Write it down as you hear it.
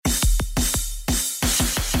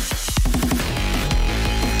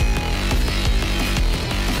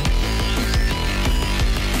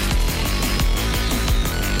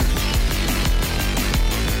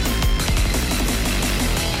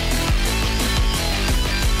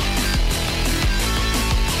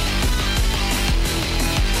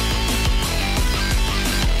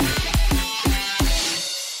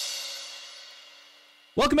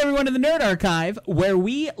Welcome, everyone, to the Nerd Archive, where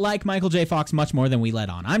we like Michael J. Fox much more than we let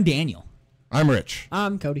on. I'm Daniel. I'm Rich.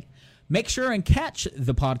 I'm Cody. Make sure and catch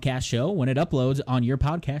the podcast show when it uploads on your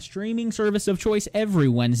podcast streaming service of choice every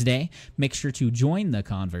Wednesday. Make sure to join the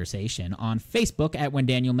conversation on Facebook at When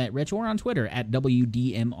Daniel Met Rich or on Twitter at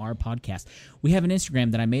WDMR Podcast. We have an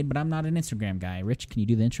Instagram that I made, but I'm not an Instagram guy. Rich, can you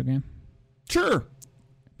do the Instagram? Sure.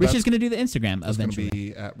 Rich is going to do the Instagram It's going to eventually.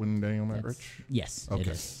 be at When Daniel Met Rich. Yes, Okay. it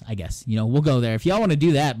is. I guess. We'll go there. If y'all want to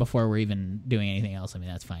do that before we're even doing anything else, I mean,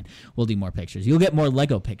 that's fine. We'll do more pictures. You'll get more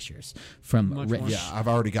Lego pictures from Much Rich. more. Yeah, I've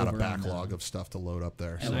already got a Over on, backlog of stuff to load up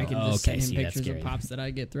there. And So. I can just Okay, send see, him that's pictures scary. of pops that I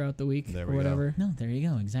get throughout the week There or we go. whatever. No, there you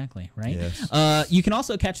go. Exactly, right? Yes. You can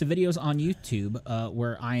also catch the videos on YouTube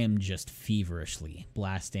where I am just feverishly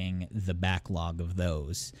blasting the backlog of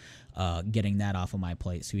those, getting that off of my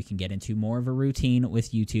plate so we can get into more of a routine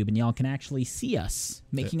with YouTube and y'all can actually see us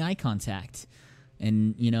making eye contact.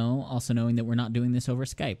 And, also knowing that we're not doing this over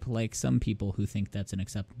Skype like some people who think that's an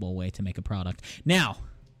acceptable way to make a product. Now,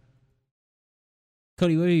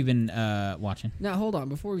 Cody, what have you been watching? Now hold on,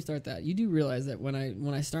 before we start that, you do realize that when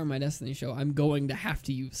I start my Destiny show, I'm going to have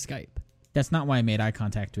to use Skype. That's not why I made eye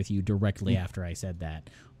contact with you directly after I said that.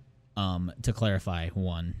 To clarify,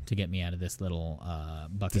 one, to get me out of this little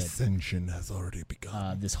bucket, Dissension has already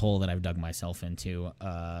begun. this hole that I've dug myself into.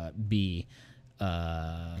 B,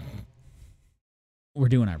 we're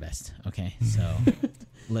doing our best. Okay, so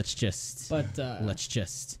let's just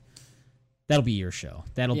that'll be your show.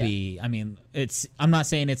 That'll Yeah. be. I mean, I'm not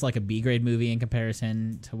saying it's like a B grade movie in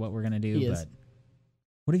comparison to what we're gonna do, He is. but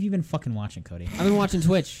what have you been fucking watching, Cody? I've been watching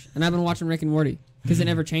Twitch, and I've been watching Rick and Morty, because it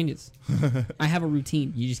never changes. I have a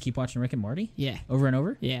routine. You just keep watching Rick and Morty Yeah. over and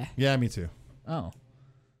over? Yeah. Yeah, me too. Oh,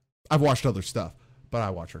 I've watched other stuff, but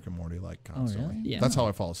I watch Rick and Morty like oh, constantly. really? Yeah. That's how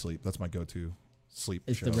I fall asleep. That's my go-to sleep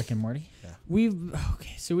It's show. the Rick and Morty. We've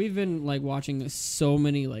been like watching so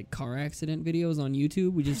many like car accident videos on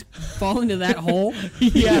YouTube. We just fall into that hole.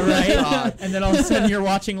 Yeah, right. And then all of a sudden you're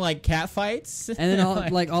watching like cat fights. And then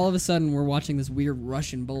all of a sudden we're watching this weird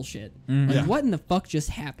Russian bullshit. Like Yeah. what in the fuck just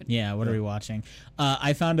happened? Yeah, what are we watching?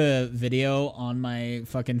 I found a video on my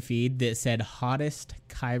fucking feed that said hottest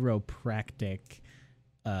chiropractic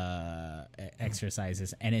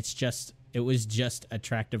exercises, and it was just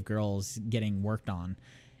attractive girls getting worked on,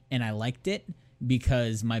 and I liked it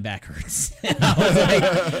because my back hurts. I was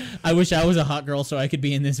like, I wish I was a hot girl so I could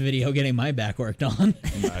be in this video getting my back worked on.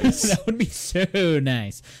 Nice. That would be so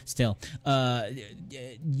nice. Still,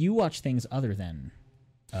 you watch things other than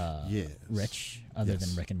Yes. Rich, other Yes.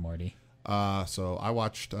 than Rick and Morty. So I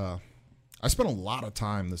watched. I spent a lot of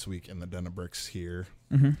time this week in the Den of Bricks here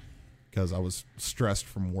because I was stressed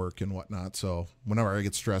from work and whatnot. So whenever I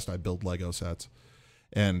get stressed, I build Lego sets,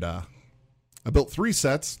 and I built 3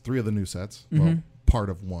 sets, 3 of the new sets. Well, part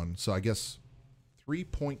of one. So I guess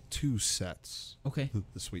 3.2 sets Okay.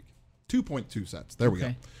 this week. 2.2 sets. There we go.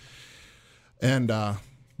 Okay. And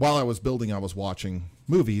while I was building, I was watching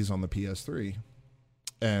movies on the PS3,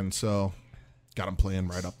 and so got them playing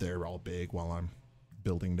right up there, all big, while I'm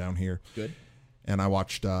building down here. Good. And I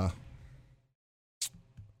watched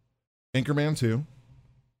Anchorman 2,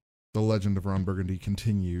 The Legend of Ron Burgundy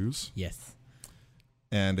continues, Yes.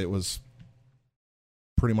 and it was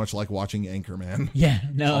pretty much like watching Anchorman. Yeah.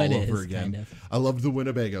 No, All it over is. again. Kind of. I loved the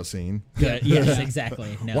Winnebago scene. Good. Yes,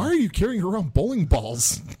 exactly. No. Why are you carrying around bowling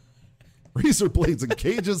balls, razor blades, and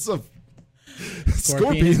cages of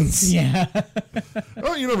scorpions? Yeah.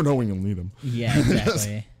 Oh, you never know when you'll need them. Yeah,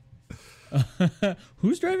 exactly.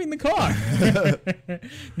 Who's driving the car?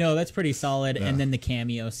 No, that's pretty solid. Yeah. And then the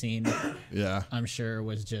cameo scene, Yeah, I'm sure,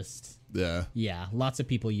 was just, yeah. lots of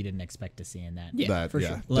people you didn't expect to see in that. Yeah, for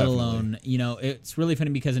sure. Let definitely. alone, it's really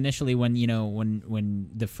funny because initially when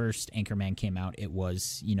the first Anchorman came out, it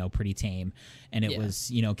was, pretty tame, and it Yeah.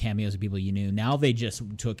 was, cameos of people you knew. Now they just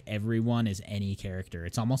took everyone as any character.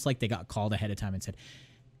 It's almost like they got called ahead of time and said,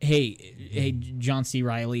 Hey, John C.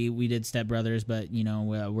 Reilly, we did Step Brothers, but,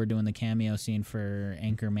 we're doing the cameo scene for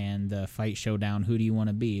Anchorman, the fight showdown. Who do you want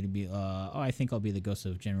to be? To be, I think I'll be the ghost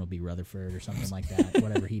of General B. Rutherford or something like that,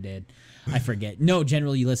 whatever he did. I forget. No,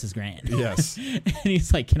 General Ulysses Grant. Yes. And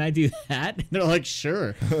he's like, can I do that? And they're like,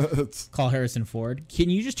 sure. It's Call Harrison Ford. Can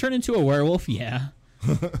you just turn into a werewolf? Yeah.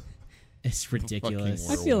 It's ridiculous.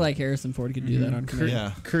 Fucking I feel like Harrison Ford could do that on command.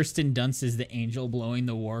 yeah. Kirsten Dunst is the angel blowing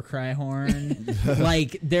the war cry horn.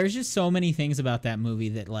 Like, there's just so many things about that movie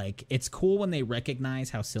that, like, it's cool when they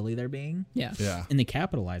recognize how silly they're being, Yeah. Yeah. and they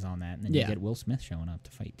capitalize on that. And then you Yeah. get Will Smith showing up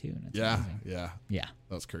to fight, too. And it's Yeah. amazing. Yeah. Yeah.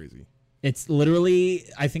 That's crazy. It's literally,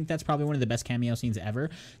 I think that's probably one of the best cameo scenes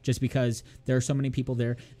ever, just because there are so many people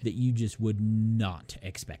there that you just would not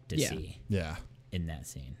expect to Yeah. see Yeah. in that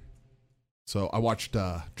scene. So I watched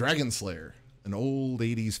Dragon Slayer, an old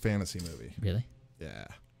 80s fantasy movie. Really? Yeah.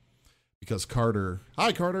 Because Carter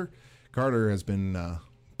has been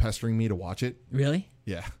pestering me to watch it. Really?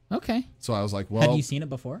 Yeah. Okay. So I was like, well. Have you seen it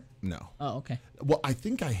before? No. Oh, okay. Well, I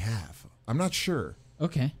think I have. I'm not sure.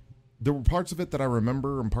 Okay. There were parts of it that I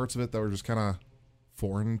remember and parts of it that were just kind of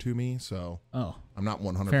foreign to me. So Oh, I'm not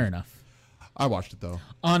 100%. fair enough. I watched it, though.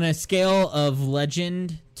 On a scale of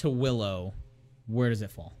Legend to Willow, where does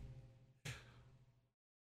it fall?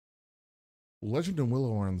 Legend and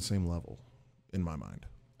Willow are on the same level in my mind.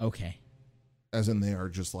 Okay. As in, they are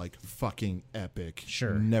just like fucking epic.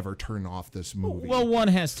 Sure. Never turn off this movie. Well, one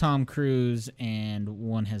has Tom Cruise and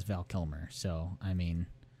one has Val Kilmer. So, I mean,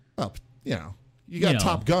 Well, you got You know.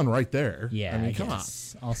 Top Gun right there. yeah, I mean, I come on.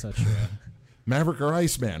 guess. Also true. Maverick or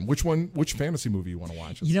Iceman? Which fantasy movie you want to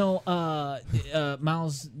watch? You know,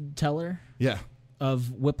 Miles Teller Yeah.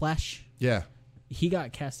 of Whiplash, Yeah. he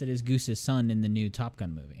got casted as Goose's son in the new Top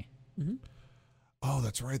Gun movie. Oh,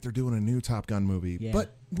 that's right. They're doing a new Top Gun movie. Yeah.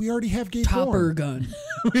 But we already have gay Topper porn. gun.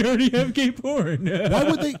 We already have gay porn.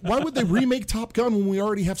 Why would they remake Top Gun when we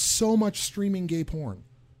already have so much streaming gay porn?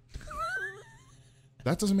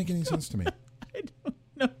 That doesn't make any sense to me. I don't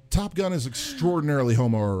know. Top Gun is extraordinarily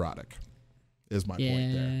homoerotic. Is my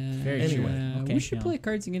point there. Very Anyway. true. Okay, we should no. play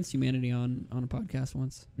Cards Against Humanity on a podcast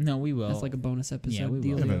once. No, we will. That's like a bonus episode we will.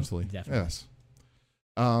 deal. Eventually. Definitely. Yes.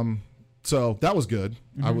 So that was good.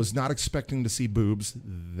 I Mm-hmm. was not expecting to see boobs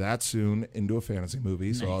that soon into a fantasy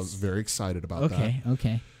movie, so I was Nice. very excited about Okay,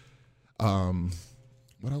 okay. that.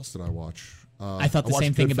 What else did I watch? I thought the watched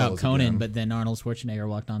same thing about Goodfellas Conan, again. but then Arnold Schwarzenegger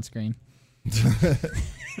walked on screen.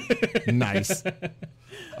 Nice.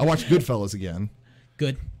 I watched Goodfellas again,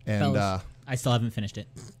 Good. and Fellas. I still haven't finished it.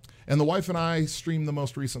 and the wife and I streamed the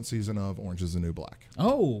most recent season of Orange Is the New Black.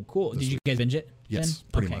 Oh, cool. Did you guys binge it? Yes, then?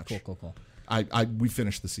 pretty okay, much. Cool. We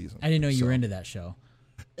finished the season. I didn't know you So, were into that show.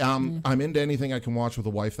 I'm into anything I can watch with a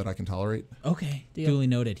wife that I can tolerate. Okay, Deal. duly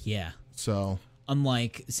noted. Yeah. So,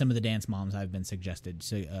 Unlike some of the dance moms I've been subjected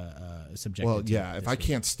to. well, yeah. this If I week.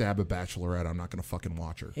 can't stab a bachelorette, I'm not going to fucking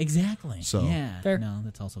watch her. Exactly. So- yeah. Fair. No,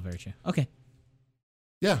 that's also very true. Okay,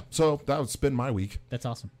 Yeah. So that's been my week. that's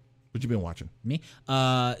awesome. What you been watching? Me.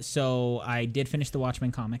 So I did finish the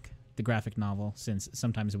Watchmen comic, the graphic novel, since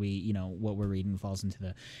sometimes what we're reading falls into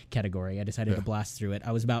the category. I decided to Yeah. blast through it.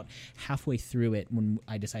 I was about halfway through it when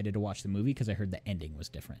I decided to watch the movie because I heard the ending was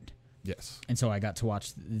different. Yes. And so I got to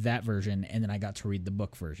watch that version, and then I got to read the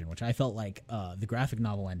book version, which I felt like the graphic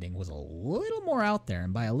novel ending was a little more out there.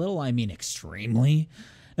 And by a little, I mean extremely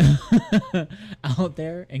out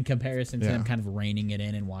there in comparison to Yeah. them kind of reining it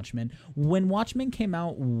in Watchmen. When Watchmen came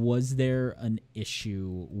out, was there an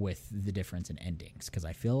issue with the difference in endings? Because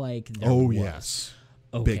I feel like there Oh, was. yes.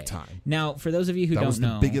 Okay. Big time. Now, for those of you who That don't was the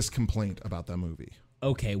know, biggest complaint about that movie.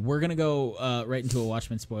 okay, we're going to go right into a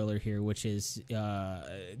Watchmen spoiler here, which is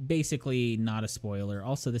basically not a spoiler.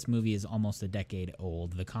 Also, this movie is almost a decade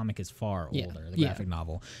old. The comic is far Yeah. older, the Yeah. graphic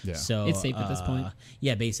novel. Yeah. So It's safe at this point.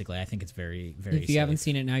 Yeah, basically, I think it's very, very If you haven't safe.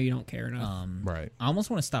 seen it now, you don't care enough. Right. I almost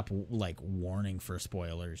want to stop warning for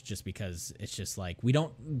spoilers just because it's just like we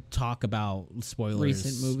don't talk about spoilers.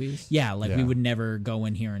 Recent movies. Yeah, like we Yeah. would never go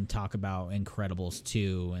in here and talk about Incredibles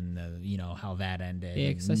 2 and how that ended. Yeah,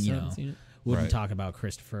 because I still and, haven't seen it. wouldn't Right. talk about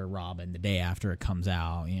Christopher Robin the day after it comes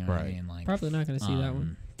out. You know what I Right. mean? Like, Probably not going to see that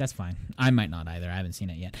one. That's fine. I might not either. I haven't seen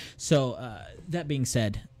it yet. So that being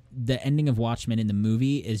said, the ending of Watchmen in the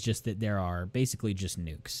movie is just that there are basically just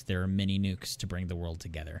nukes. There are mini nukes to bring the world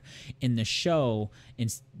together. In the show,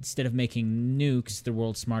 instead of making nukes, the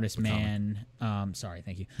world's smartest man.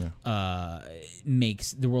 Thank you. Yeah.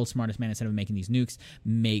 Makes the world's smartest man instead of making these nukes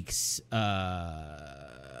makes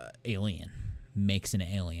alien. Makes an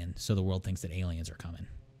alien, so the world thinks that aliens are coming,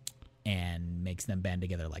 and makes them band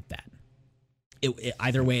together like that.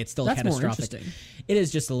 Either way, it's still That's more catastrophic. interesting. It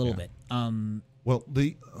is just a little Yeah. bit. Well,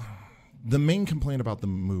 the main complaint about the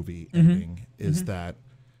movie Mm-hmm. ending is that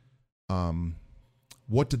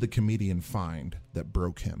what did the comedian find that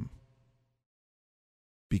broke him?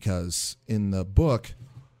 Because in the book,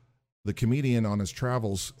 the comedian on his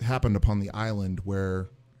travels happened upon the island where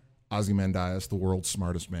Ozymandias, the world's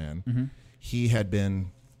smartest man, Mm-hmm. he had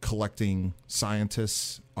been collecting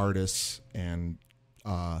scientists, artists, and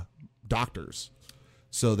doctors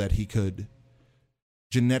so that he could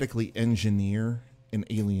genetically engineer an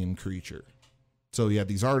alien creature. So he had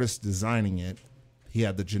these artists designing it. He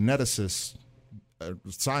had the geneticists,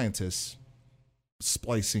 scientists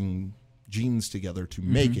splicing genes together to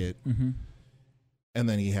make it. And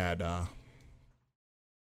then he had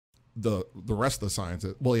the rest of the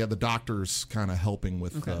scientists. Well, he had the doctors kind of helping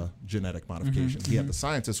with the genetic modification. He had the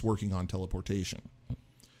scientists working on teleportation.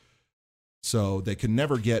 So they could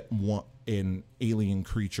never get an alien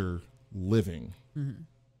creature living.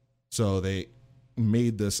 So they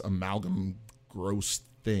made this amalgam gross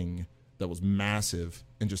thing that was massive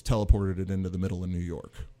and just teleported it into the middle of New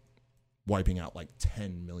York, wiping out like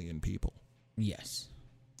 10 million people. Yes,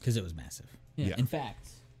 because it was massive. Yeah. In fact,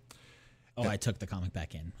 I took the comic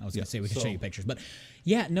back in. I was going to say we could so- show you pictures, but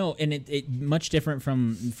yeah, no, and it much different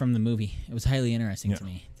from the movie. It was highly interesting to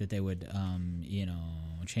me that they would,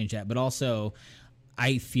 change that. But also,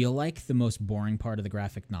 I feel like the most boring part of the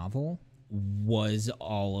graphic novel was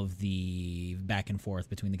all of the back and forth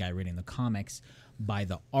between the guy reading the comics by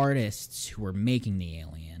the artists who were making the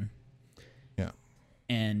alien. Yeah.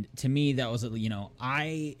 And to me, that was, we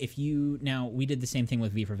did the same thing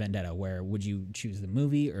with V for Vendetta, where would you choose the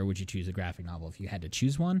movie or would you choose the graphic novel? If you had to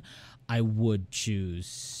choose one, I would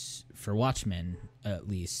choose, for Watchmen, at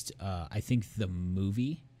least, I think the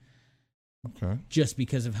movie. Okay. Just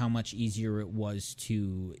because of how much easier it was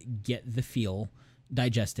to get the feel,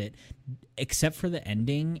 digest it, except for the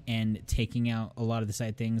ending and taking out a lot of the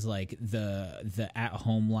side things like the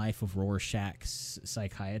at-home life of Rorschach's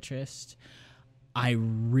psychiatrist. I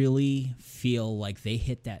really feel like they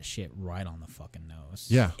hit that shit right on the fucking nose.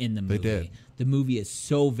 Yeah, in the movie. they did. The movie is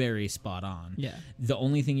so very spot on. Yeah. The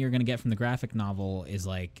only thing you're going to get from the graphic novel is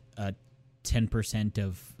like a 10%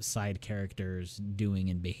 of side characters doing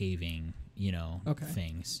and behaving,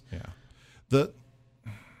 things. Yeah. The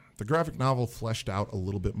graphic novel fleshed out a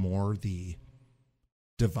little bit more the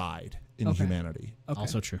divide in humanity. Okay.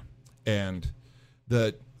 Also true. And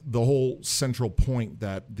the whole central point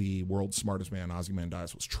that the world's smartest man,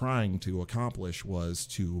 Ozymandias, was trying to accomplish was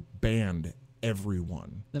to band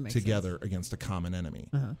everyone That makes together against a common enemy.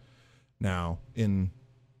 Uh-huh. Now, in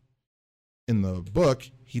the book,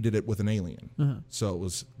 he did it with an alien. Uh-huh. So it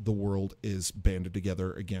was the world is banded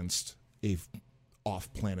together against a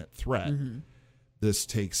off-planet threat. Mm-hmm. This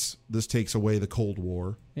takes away the Cold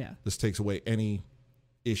War. Yeah. This takes away any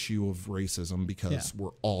issue of racism because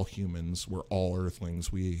we're all humans. We're all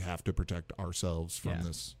Earthlings. We have to protect ourselves from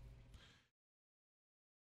this.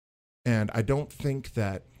 And I don't think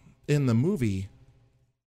that in the movie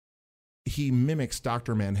he mimics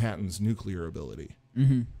Dr. Manhattan's nuclear ability.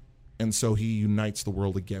 Mm-hmm. And so he unites the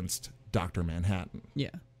world against Dr. Manhattan.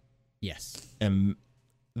 Yeah. Yes. And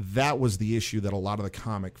that was the issue that a lot of the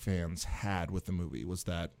comic fans had with the movie, was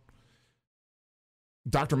that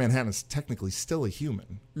Dr. Manhattan is technically still a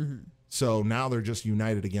human. Mm-hmm. So now they're just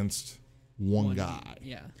united against one guy.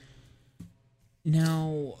 Yeah.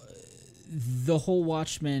 Now, the whole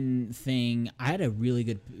Watchmen thing, I had a really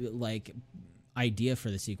good idea for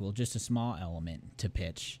the sequel, just a small element to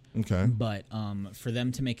pitch. Okay. But for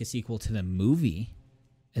them to make a sequel to the movie,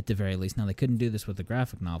 at the very least, now they couldn't do this with the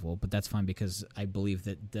graphic novel, but that's fine because I believe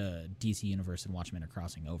that the DC Universe and Watchmen are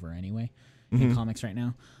crossing over anyway in comics right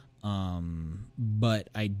now. But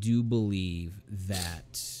I do believe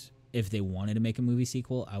that if they wanted to make a movie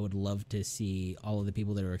sequel, I would love to see all of the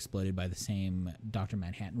people that were exploded by the same Dr.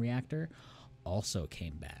 Manhattan reactor also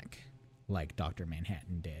came back like Dr.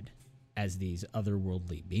 Manhattan did as these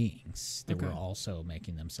otherworldly beings that were also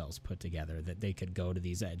making themselves put together, that they could go to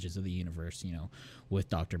these edges of the universe, with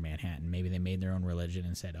Dr. Manhattan. Maybe they made their own religion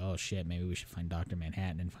and said, oh shit, maybe we should find Dr.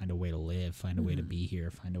 Manhattan and find a way to live, find a way to be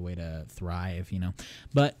here, find a way to thrive,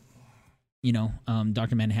 But,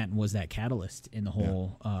 Dr. Manhattan was that catalyst in the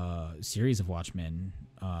whole series of Watchmen,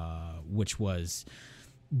 which was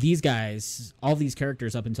these guys, all these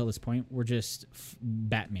characters up until this point were just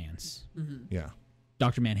Batmans. Yeah.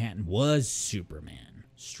 Dr. Manhattan was Superman,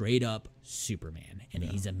 straight up Superman, and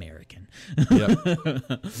he's American.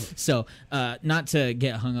 Yep. So, not to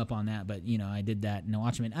get hung up on that, but I did that in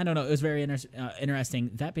Watchmen. I don't know, it was very interesting.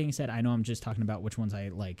 That being said, I know I'm just talking about which ones I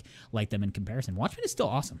like them in comparison. Watchmen is still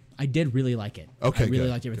awesome. I did really like it. Okay, I really good,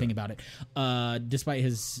 liked everything about it. Despite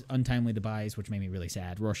his untimely demise, which made me really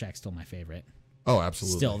sad. Rorschach's still my favorite. Oh,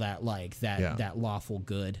 absolutely. Still that lawful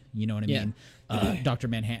good. You know what I mean? Dr.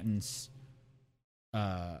 Manhattan's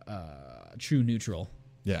true neutral.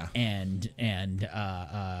 Yeah. And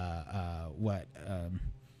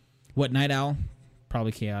what Night Owl,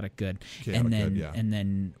 probably chaotic good. And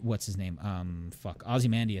then what's his name?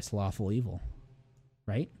 Ozymandias, lawful evil.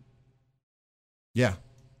 Right? Yeah.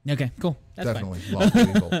 Okay, cool. That's definitely. fine. Lawful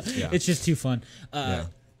evil. Yeah. It's just too fun. Yeah.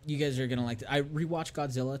 You guys are gonna like it. I rewatched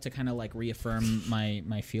Godzilla to kind of reaffirm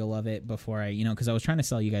my feel of it before I, because I was trying to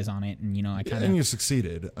sell you guys on it, and I kind And of you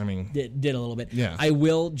succeeded. I mean, did a little bit. Yeah. I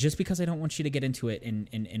will, just because I don't want you to get into it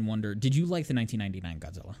and wonder. Did you like the 1999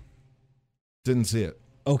 Godzilla? didn't see it.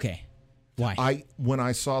 Okay. Why? When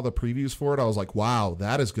I saw the previews for it, I was like, wow,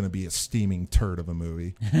 that is going to be a steaming turd of a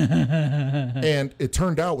movie. And it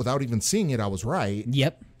turned out, without even seeing it, I was right.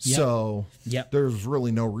 Yep. So Yep. there's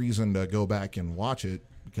really no reason to go back and watch it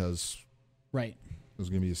because Right. it was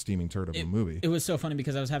going to be a steaming turd of a movie. It was so funny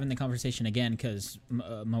because I was having the conversation again because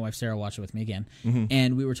my wife Sarah watched it with me again,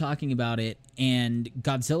 and we were talking about it. And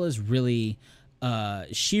Godzilla's really,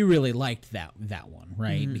 she really liked that one,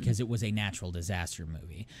 right? Because it was a natural disaster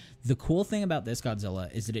movie. The cool thing about this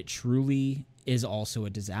Godzilla is that it truly is also a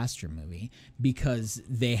disaster movie because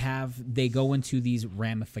they go into these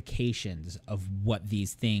ramifications of what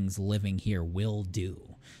these things living here will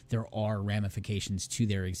do. There are ramifications to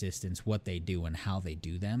their existence, what they do and how they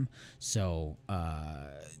do them. So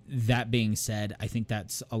that being said, I think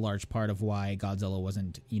that's a large part of why Godzilla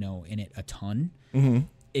wasn't, in it a ton.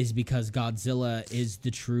 Is because Godzilla is the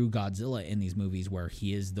true Godzilla in these movies where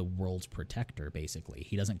he is the world's protector, basically.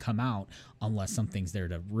 He doesn't come out unless something's there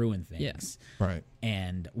to ruin things. Yes. Right.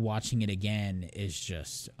 And watching it again is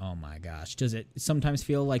just, oh my gosh. Does it sometimes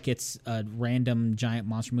feel like it's a random giant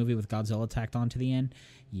monster movie with Godzilla tacked onto the end?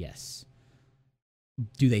 Yes.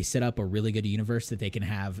 Do they set up a really good universe that they can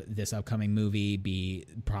have this upcoming movie be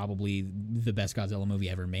probably the best Godzilla movie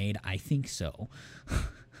ever made? I think so.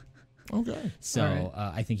 Okay. So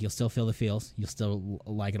Right. I think you'll still feel the feels. You'll still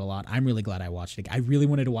like it a lot. I'm really glad I watched it. I really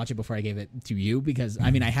wanted to watch it before I gave it to you because,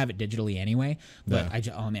 I mean, I have it digitally anyway. But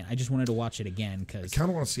Yeah. I just wanted to watch it again because I kind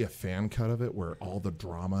of want to see a fan cut of it where all the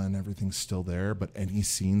drama and everything's still there, but any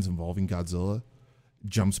scenes involving Godzilla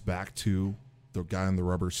jumps back to the guy in the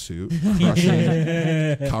rubber suit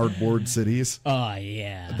crushing cardboard cities. oh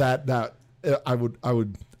yeah,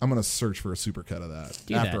 I'm gonna search for a supercut of that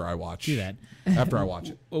Do after that. I watch. Do that. After I watch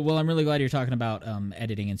it. Well, I'm really glad you're talking about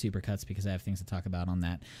editing and supercuts because I have things to talk about on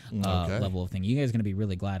that Okay. level of thing. You guys are going to be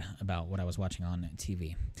really glad about what I was watching on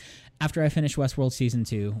TV. After I finished Westworld Season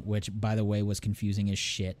 2, which, by the way, was confusing as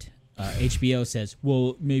shit, HBO says,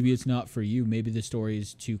 well, maybe it's not for you. Maybe the story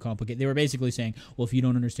is too complicated. They were basically saying, well, if you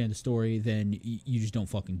don't understand the story, then you just don't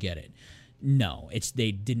fucking get it. No,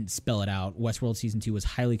 they didn't spell it out. Westworld Season 2 was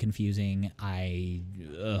highly confusing.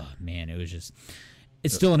 It was just...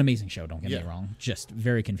 It's still an amazing show, don't get me wrong. Just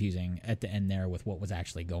very confusing at the end there with what was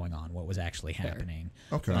actually going on, what was actually happening.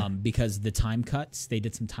 Okay. Because the time cuts, they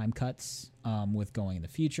did some time cuts with going in the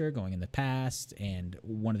future, going in the past, and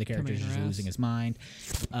one of the characters Coming in is her losing ass. his mind.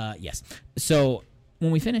 Yes. So when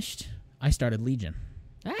we finished, I started Legion.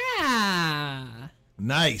 Ah.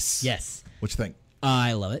 Nice. Yes. What you think?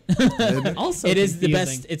 I love it. Also, It is the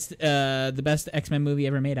confusing. best. It's the best X-Men movie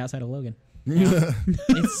ever made outside of Logan.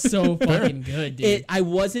 It's so fucking good, dude. I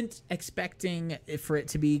wasn't expecting for it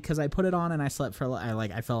to be because I put it on and I slept for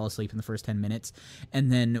I fell asleep in the first 10 minutes,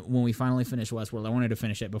 and then when we finally finished Westworld, I wanted to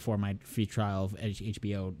finish it before my free trial of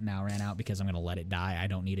HBO now ran out because I'm gonna let it die. I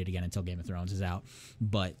don't need it again until Game of Thrones is out,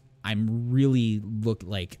 but I'm really looked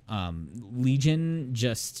like Legion.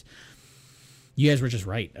 Just you guys were just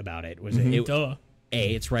right about it. Was it? Duh.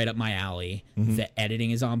 It's right up my alley. The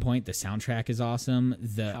editing is on point. The soundtrack is awesome.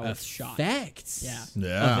 The How it's shot. effects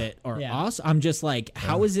Yeah. of it are Yeah. awesome. I'm just like,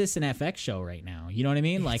 how is this an FX show right now? You know what I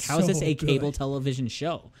mean? Like, how is this so a cable good. television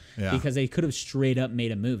show? Yeah. Because they could have straight up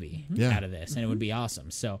made a movie Yeah. out of this, and it would be awesome.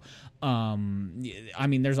 So, I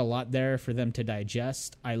mean, there's a lot there for them to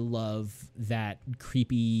digest. I love that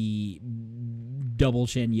creepy double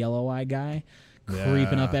chin yellow eye guy.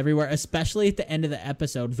 Creeping up Yeah. everywhere, especially at the end of the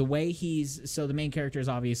episode. The way so the main character is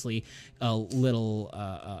obviously a little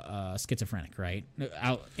schizophrenic, right?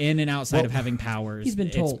 Out in and outside of having powers. he's been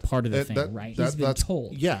told. It's part of the thing, right? He's been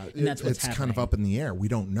told. Yeah, And that's what's it's kind happening. of up in the air. We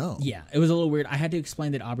don't know. Yeah, it was a little weird. I had to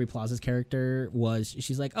explain that Aubrey Plaza's character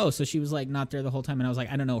she's like, oh, so she was like not there the whole time, and I was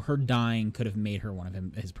like, I don't know, her dying could have made her one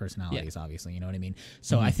of his personalities, obviously, you know what I mean?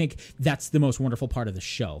 So I think that's the most wonderful part of the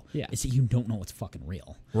show, Yeah. is that you don't know what's fucking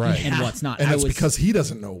real, Right. and what's not. And I it's was, because he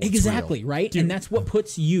doesn't know what's exactly real. right, and that's what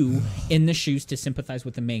puts you in the shoes to sympathize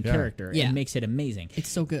with the main character. Yeah. and makes it amazing. It's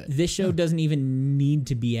so good. This show doesn't even need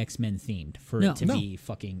to be X-Men themed for No. it to No. be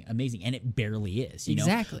fucking amazing, and it barely is. You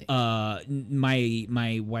Exactly. know?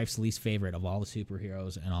 My wife's least favorite of all the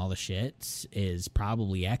superheroes and all the shits is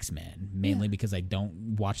probably X-Men, mainly because I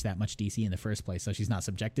don't watch that much DC in the first place, so she's not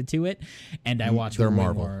subjected to it, and I watch They're way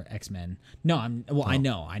Marvel. more X-Men. No, I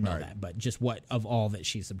know right. that, but just what of all that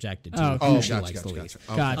she's subjected to, Oh, who Oh, she gotcha, likes gotcha, the least.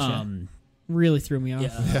 gotcha. Gotcha. Really threw me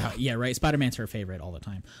off. Yeah, right. Spider-Man's her favorite all the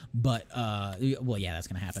time. But, well, yeah, that's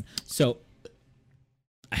going to happen. So,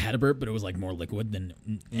 I had a burp, but it was like more liquid than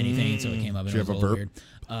anything, so it came up and Did it was you a have a little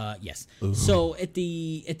weird. Yes. So, at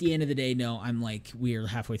the end of the day, no, I'm like, we're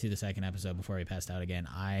halfway through the second episode before we passed out again.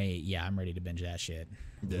 I'm ready to binge that shit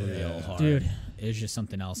real hard. Dude. It was just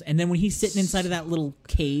something else. And then when he's sitting inside of that little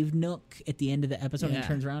cave nook at the end of the episode, and he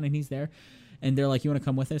turns around and he's there, and they're like, "You want to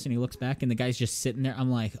come with us?" And he looks back, and the guy's just sitting there.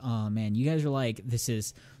 I'm like, "Oh man, you guys are like, this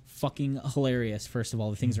is fucking hilarious." First of all,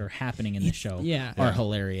 the things that are happening in the show are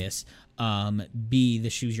hilarious. B, the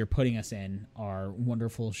shoes you're putting us in are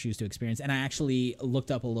wonderful shoes to experience. And I actually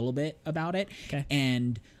looked up a little bit about it,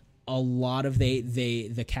 and a lot of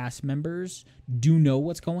the cast members do know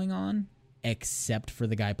what's going on, except for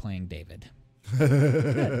the guy playing David.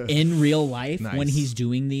 In real life, when he's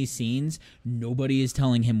doing these scenes, nobody is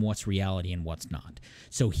telling him what's reality and what's not.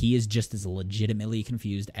 So he is just as legitimately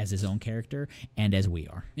confused as his own character and as we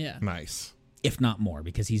are. Yeah. Nice. If not more,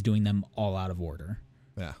 because he's doing them all out of order.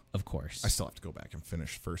 Yeah. Of course. I still have to go back and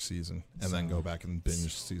finish first season and then go back and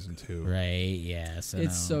binge season 2. Right, yeah. So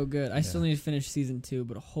it's so good. I still need to finish season 2,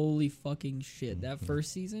 but holy fucking shit. That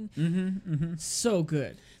first season, so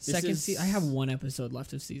good. Second season, I have 1 episode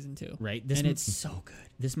left of season 2. Right. And it's so good.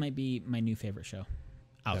 This might be my new favorite show.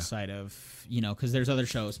 Outside of, because there's other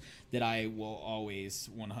shows that I will always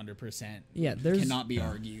 100% cannot be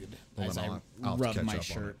argued as I rub my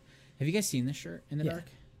shirt. Have you guys seen this shirt in the dark?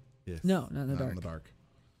 Yes. No, not in the dark. In the dark.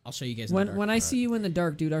 I'll show you guys in the dark. When I see you in the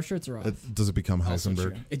dark, dude, our shirts are off. Does it become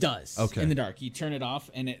Heisenberg? It does. Okay. In the dark, you turn it off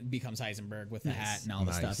and it becomes Heisenberg with the hat and all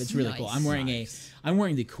the stuff. It's really cool. Nice. I'm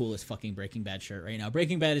wearing the coolest fucking Breaking Bad shirt right now.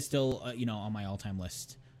 Breaking Bad is still on my all-time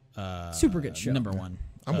list. Super good show. Number 1.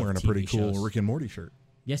 I'm wearing a pretty cool Rick and Morty shirt.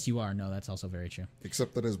 Yes, you are. No, that's also very true.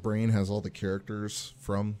 Except that his brain has all the characters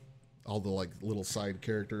from all the like little side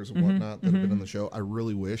characters and whatnot that have been in the show. I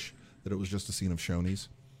really wish that it was just a scene of Shoney's.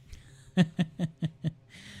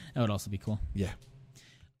 That would also be cool. Yeah.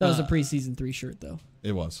 That was a pre-season 3 shirt, though.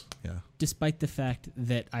 It was, yeah. Despite the fact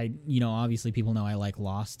that obviously people know I like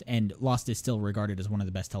Lost, and Lost is still regarded as one of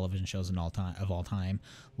the best television shows of all time.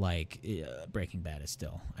 Like Breaking Bad is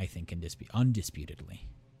still, I think, undisputedly.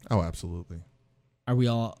 Oh, absolutely. Are we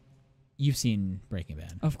all? You've seen Breaking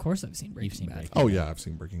Bad. Of course, I've seen Breaking Bad. Oh yeah, I've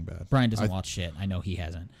seen Breaking Bad. Brian doesn't watch shit. I know he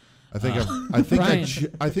hasn't. I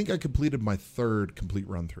think I completed my 3rd complete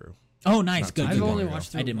run through. Oh, nice. Good. I've only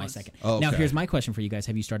watched 3 I did my once. 2nd. Oh, okay. Now, here's my question for you guys.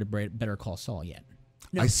 Have you started Better Call Saul yet?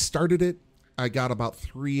 No. I started it. I got about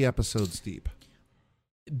 3 episodes deep.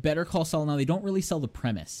 Better Call Saul, now they don't really sell the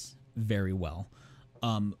premise very well,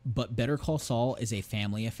 but Better Call Saul is a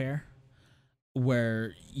family affair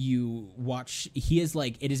where you watch,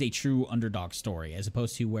 it is a true underdog story, as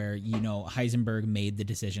opposed to where, Heisenberg made the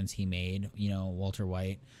decisions he made, Walter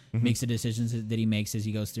White makes the decisions that he makes as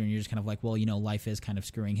he goes through, and you're just kind of like, well, life is kind of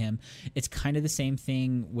screwing him. It's kind of the same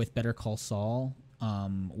thing with Better Call Saul,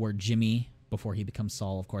 where Jimmy, before he becomes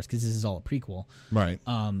Saul, of course, because this is all a prequel. Right.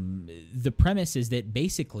 The premise is that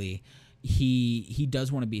basically he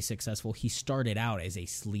does want to be successful. He started out as a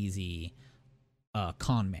sleazy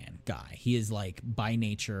con man guy. He is like by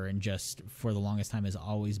nature and just for the longest time has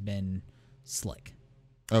always been slick.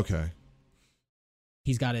 Okay.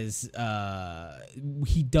 He's got his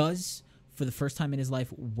he does for the first time in his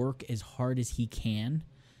life work as hard as he can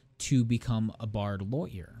to become a barred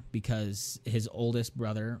lawyer, because his oldest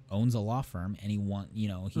brother owns a law firm and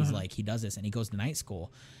he's like, he does this and he goes to night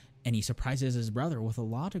school and he surprises his brother with a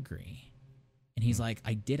law degree. And he's like,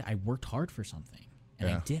 I worked hard for something and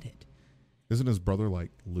I did it. Isn't his brother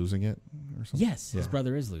like losing it or something? Yes, his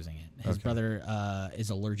brother is losing it. His brother is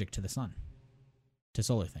allergic to the sun, to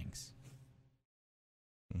solar things.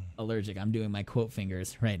 Allergic. I'm doing my quote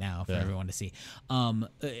fingers right now for everyone to see.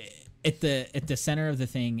 At the center of the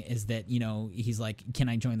thing is that he's like, can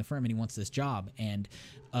I join the firm? And he wants this job. And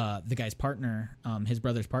the guy's partner, his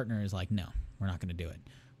brother's partner, is like, no, we're not going to do it.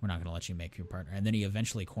 We're not going to let you make your partner. And then he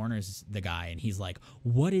eventually corners the guy, and he's like,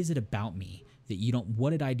 what is it about me that you don't? What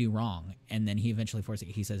did I do wrong? And then he eventually forces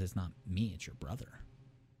it. He says, it's not me, it's your brother.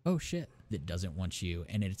 Oh shit! That doesn't want you,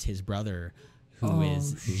 and it's his brother who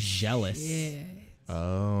is jealous.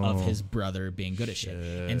 Of his brother being good at shit.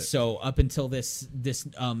 And so up until this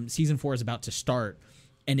season 4 is about to start,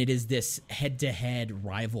 and it is this head-to-head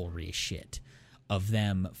rivalry shit of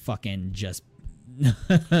them fucking just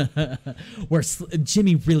where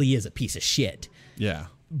Jimmy really is a piece of shit. Yeah.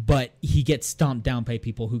 But he gets stomped down by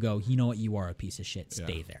people who go, you know what, you are a piece of shit.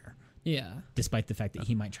 Stay there. Yeah. Despite the fact that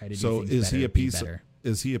he might try to do so things is better, he a piece?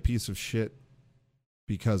 Is he a piece of shit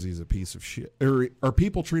because he's a piece of shit? Or are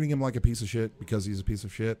people treating him like a piece of shit because he's a piece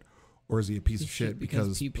of shit? Or is he a piece of shit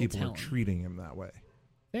because people are treating him that way?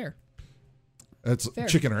 Fair. It's a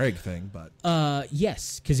chicken or egg thing, but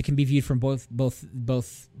yes, because it can be viewed from both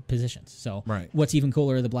positions. So what's even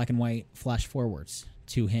cooler are the black and white flash forwards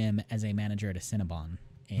to him as a manager at a Cinnabon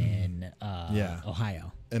in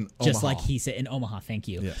Ohio. In just Omaha. like he said in Omaha, thank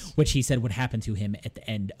you. Yes. Which he said would happen to him at the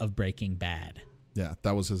end of Breaking Bad. Yeah,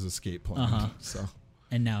 that was his escape plan. So.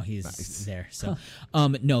 And now he's there. So,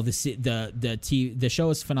 no, the show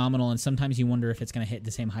is phenomenal, and sometimes you wonder if it's going to hit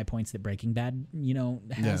the same high points that Breaking Bad,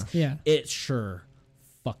 has. Yeah. It sure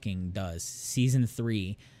fucking does. Season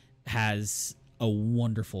 3 has a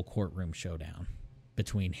wonderful courtroom showdown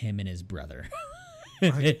between him and his brother.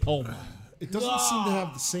 It doesn't seem to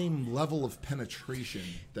have the same level of penetration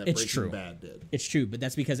that Breaking Bad did. It's true, but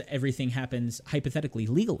that's because everything happens hypothetically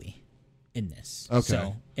legally in this. Okay.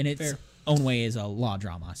 So, and its own way is a law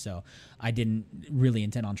drama. So I didn't really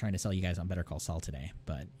intend on trying to sell you guys on Better Call Saul today,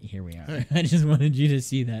 but here we are. Hey. I just wanted you to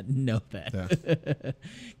see that and know that. Yeah.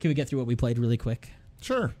 Can we get through what we played really quick?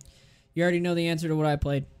 Sure. You already know the answer to what I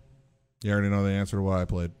played. You already know the answer to what I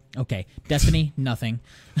played. Okay. Destiny, nothing.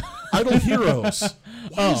 Idle Heroes.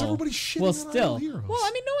 Why is everybody shitting on Idle Heroes? Well,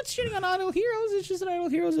 I mean, no one's shitting on Idle Heroes. It's just that Idle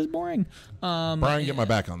Heroes is boring. Brian, get my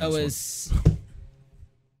back on this one.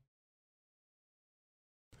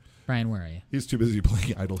 Brian, where are you? He's too busy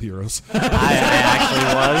playing Idle Heroes. I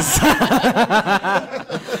actually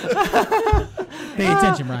was. Pay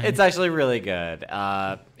attention, Brian. It's actually really good.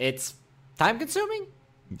 It's time-consuming.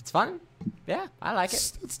 It's fun. Yeah, I like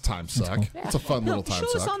it. It's time suck. Cool. Yeah. It's a fun little time show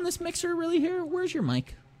suck. Show us on this mixer really here. Where's your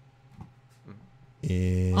mic?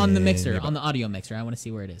 On the mixer, on the audio mixer. I want to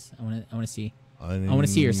see where it is. I want to see. I want to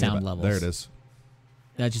see your sound levels. There it is.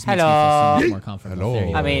 That just makes me feel so much more comfortable. Hello.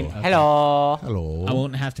 Okay. Hello. Hello. I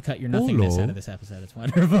won't have to cut your nothingness out of this episode. It's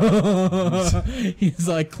wonderful. He's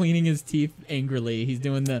like cleaning his teeth angrily. He's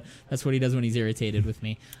doing that's what he does when he's irritated with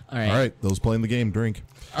me. All right. All right. Those playing the game, drink.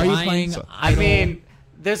 Are you playing? I mean,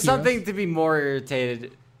 there's something to be more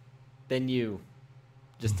irritated than you.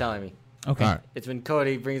 Just telling me. Okay. All right. It's when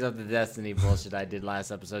Cody brings up the Destiny bullshit I did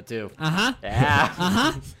last episode too. Uh-huh. Yeah.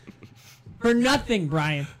 Uh-huh. For nothing,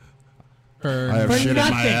 Brian. I have shit in my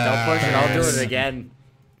ass. Don't push it. I'll do it again.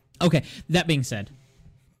 Okay. That being said,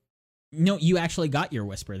 no, you actually got your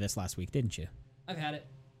Whisper this last week, didn't you? I've had it.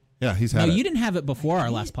 Yeah, he's had it. No, you didn't have it before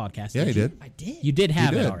our last podcast. Yeah, he did. I did. You did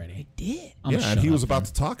have did. it already. I did. Oh, Yeah, and he was about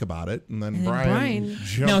to to talk about it, and then And then Brian Brian-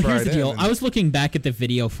 jumped Now, here's right the deal. in I was looking back at the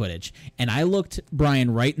video footage, and I looked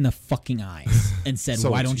Brian right in the fucking eyes and said,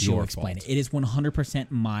 So why it's don't you your explain fault. it? It is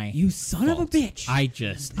 100% my You son of a fault. bitch.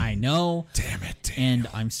 I know. Damn it. And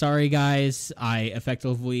I'm sorry, guys. I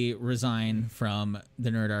effectively resign from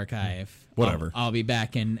the Nerd Archive. Whatever. I'll be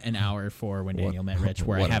back in an hour for When Daniel Met Rich,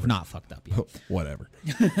 where I have Whatever. not fucked up yet. Whatever.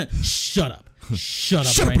 Shut up. Shut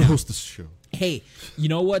up Shut right up and now. host this show. Hey, you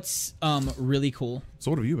know what's really cool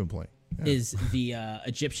So what have you been playing? Yeah. is the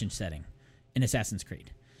Egyptian setting in Assassin's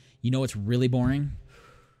Creed. You know what's really boring?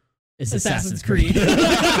 Is Assassin's Creed.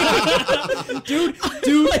 Dude,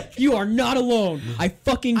 you are not alone. I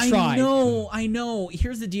fucking tried. I know.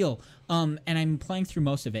 Here's the deal. And I'm playing through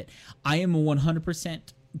most of it. I am 100%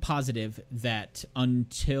 positive that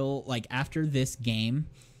until after this game,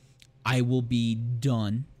 I will be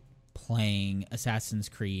done playing Assassin's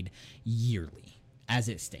Creed yearly as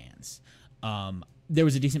it stands. There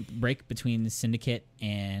was a decent break between the Syndicate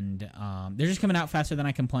and they're just coming out faster than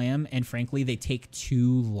I can play them, and frankly, they take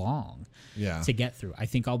too long to get through. I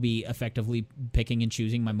think I'll be effectively picking and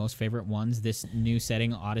choosing my most favorite ones. This new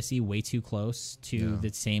setting, Odyssey, way too close to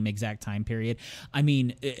the same exact time period. I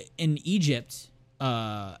mean, in Egypt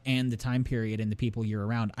and the time period and the people you're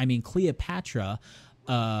around, I mean, Cleopatra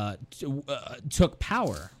took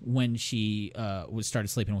power when she started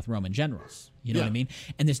sleeping with Roman generals. You know what I mean?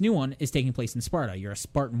 And this new one is taking place in Sparta. You're a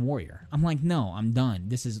Spartan warrior. I'm like, no, I'm done.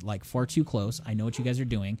 This is far too close. I know what you guys are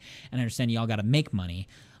doing, and I understand y'all got to make money.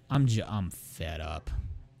 I'm fed up.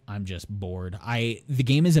 I'm just bored. The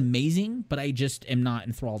game is amazing, but I just am not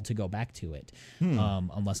enthralled to go back to it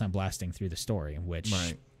unless I'm blasting through the story, which.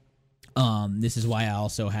 Right. This is why I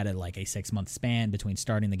also had a 6-month span between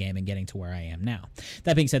starting the game and getting to where I am now.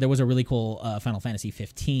 That being said, there was a really cool Final Fantasy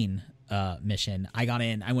 15 mission. I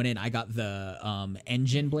went in, I got the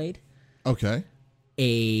engine blade. Okay.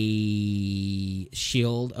 A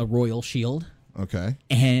shield, a royal shield. Okay.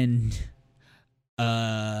 And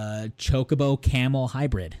a chocobo camel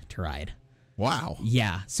hybrid to ride. Wow.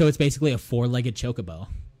 Yeah, so it's basically a 4-legged chocobo.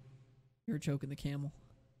 You're choking the camel.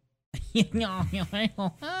 Riding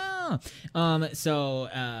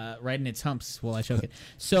its humps while I choke it.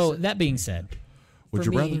 So that being said, Would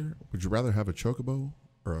For you me- rather have a chocobo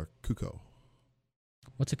or a kuko?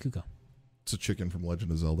 what's a kuko? It's a chicken from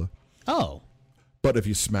Legend of Zelda. Oh. But if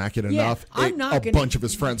you smack it enough, I'm not a gonna- bunch of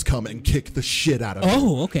his friends come and kick the shit out of him.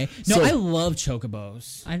 Oh, okay. No, So- I love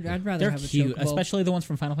chocobos. I'd rather They're have cute, a chocobo. especially the ones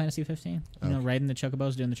from Final Fantasy 15. You know, riding the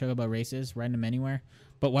chocobos, doing the chocobo races, riding them anywhere.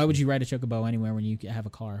 But why would you ride a chocobo anywhere when you have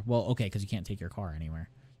a car? Well, okay, because you can't take your car anywhere.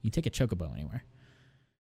 You take a chocobo anywhere.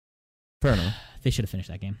 Fair enough. They should have finished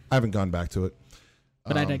that game. I haven't gone back to it.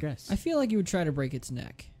 But I digress. I feel like you would try to break its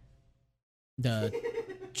neck. The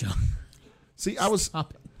See, I was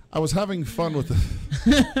Stop it. I was having fun with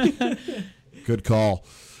the. Good call.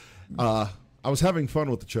 I was having fun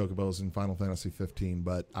with the Chocobos in Final Fantasy 15,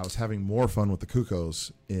 but I was having more fun with the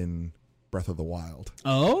Cuckoos in Breath of the Wild.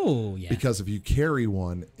 Oh, yeah. Because if you carry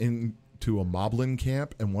one into a Moblin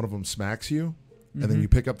camp and one of them smacks you, and then you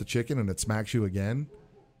pick up the chicken and it smacks you again,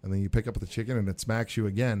 and then you pick up the chicken and it smacks you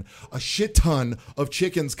again, a shit ton of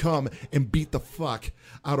chickens come and beat the fuck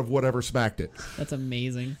out of whatever smacked it. That's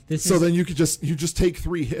amazing. Then you just take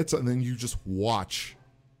 3 hits and then you just watch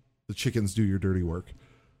the chickens do your dirty work.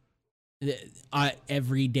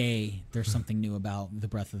 Every day there's something new about the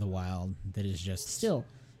Breath of the Wild that is just Still,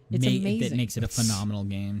 it's amazing. That makes it a phenomenal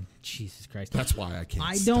game. Jesus Christ. That's why I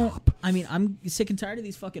can't stop. I'm sick and tired of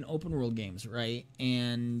these fucking open world games, right?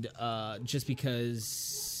 And just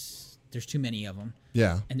because there's too many of them.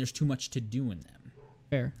 Yeah. And there's too much to do in them.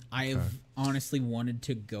 Fair. I have honestly wanted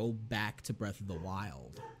to go back to Breath of the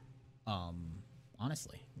Wild.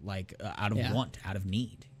 Honestly, like out of want, out of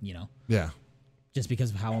need, you know? Yeah. Just because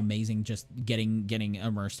of how amazing just getting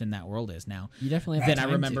immersed in that world is now. You definitely have Then time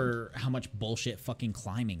I remember how much bullshit fucking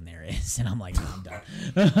climbing there is, and I'm like, no, I'm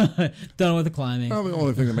done. Done with the climbing. Well, the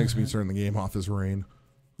only thing that makes me turn the game off is rain.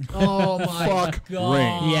 Oh my Fuck god.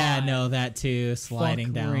 rain. Yeah, no, that too. Sliding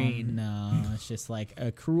Fuck down. rain. No, it's just like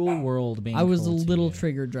a cruel world being. I was a cruel to little you.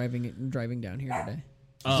 triggered driving down here today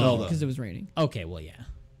Zelda. because it was raining. Okay, well, yeah,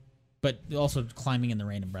 but also climbing in the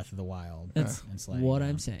rain in Breath of the Wild. That's and sliding what down.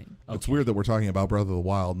 I'm saying. It's weird that we're talking about Breath of the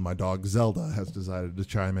Wild and my dog Zelda has decided to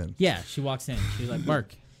chime in. Yeah, she walks in. She's like,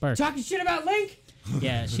 bark, bark. Talking shit about Link?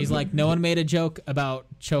 Yeah, she's like, no one made a joke about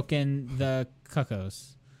choking the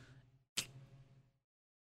cuckoos.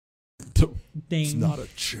 Ding. It's not a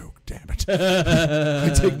joke, damn it. I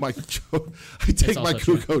take my also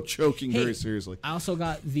true. Cuckoo choking Hey, very seriously. I also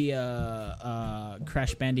got the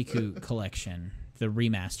Crash Bandicoot collection, the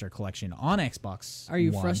remaster collection on Xbox. Are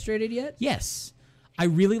you One. frustrated yet? Yes. I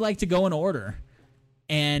really like to go in order.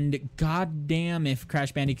 And goddamn if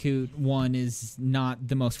Crash Bandicoot 1 is not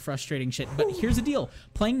the most frustrating shit. But here's the deal.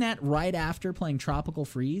 Playing that right after playing Tropical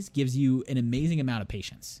Freeze gives you an amazing amount of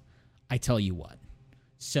patience. I tell you what.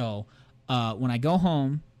 So when I go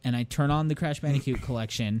home and I turn on the Crash Bandicoot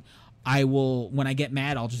collection, I will, when I get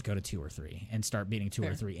mad, I'll just go to 2 or 3 and start beating 2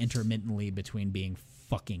 or 3 intermittently between being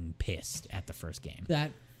fucking pissed at the first game.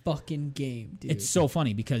 That fucking game, dude. It's so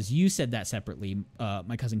funny because you said that separately.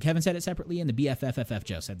 My cousin Kevin said it separately, and the BFFFF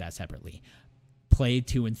Joe said that separately. Play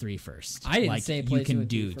 2 and 3 first. I didn't say play you can 2 and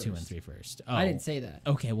 3 do first. 2 and 3 first. Oh. I didn't say that.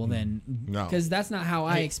 Okay, well then, No. Because that's not how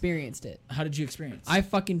I experienced it. how did you experience? I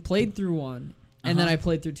fucking played through 1, and then I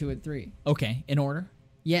played through 2 and 3. Okay, in order.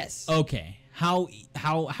 Yes. Okay, how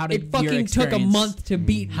did It your fucking took a experience- month to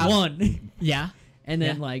beat 1. Yeah, And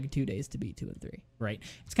then Yeah. like 2 days to beat 2 and 3. right.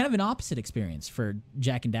 It's kind of an opposite experience for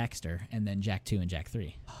Jack and Daxter, and then Jack 2 and Jack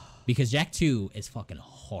 3, because Jack 2 is fucking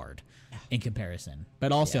hard in comparison,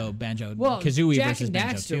 but also Banjo Kazooie Jack versus and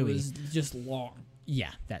Banjo Daxter Tooie. was just long.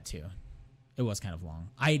 Yeah, that too. It was kind of long.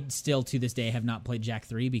 I still, to this day, have not played Jack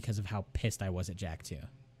 3 because of how pissed I was at Jack 2.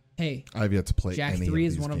 Hey, I've yet to play Jack any 3 of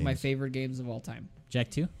is these one of my games. favorite games of all time.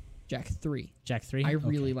 Jack 2? Jack 3. Jack 3? I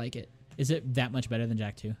really like it. Is it that much better than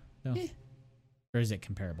Jack 2, though? Eh. Or is it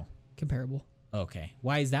comparable? Comparable. Okay.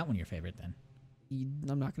 Why is that one your favorite then?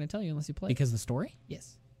 I'm not going to tell you unless you play. Because of the story?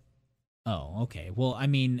 Yes. Oh, okay. Well, I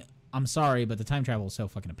mean, I'm sorry, but the time travel is so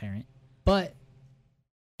fucking apparent. But,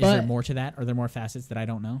 Is there But- more to that? Are there more facets that I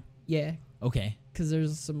don't know? yeah, Okay. because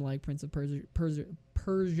there's some like Prince of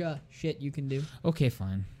Persia shit you can do. Okay,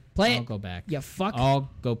 fine. Play I'll it. go back. Yeah, fuck. I'll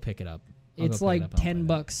go pick it up. I'll It's go pick it like up and I'll play that.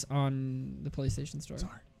 $10 on the PlayStation Store.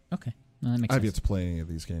 Okay. No, that makes I've sense. yet to play any of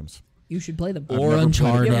these games. You should play them. I've Or never played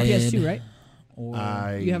Uncharted. You have a PS2, right?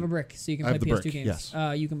 Or You have a brick, so you can I play have the PS2 brick, games.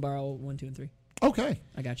 yes. You can borrow 1, 2, and 3. Okay.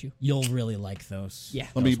 I got you. you'll really like those. Yeah.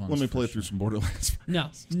 Let me Those ones play for through sure. some Borderlands. No,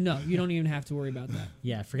 you don't even have to worry about that.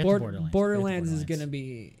 Yeah, forget the Borderlands. Forget the Borderlands is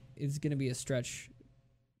Borderlands. gonna be a stretch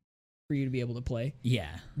for you to be able to play. Yeah.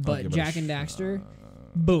 But give it a Jack and Daxter,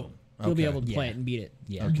 boom, you'll be okay. able to play Yeah. it and beat it.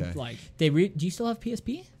 Yeah. Okay. Like Do you still have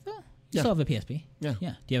PSP? though? You Yeah. still have a PSP? Yeah.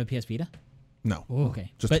 Yeah. Do you have a PS Vita? No.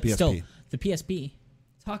 Okay. Just but the PSP. still, the PSP,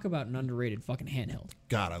 talk about an underrated fucking handheld.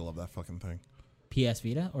 God, I love that fucking thing. PS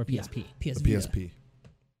Vita or PSP? Yeah, PS The Vita. PSP.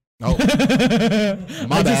 Oh.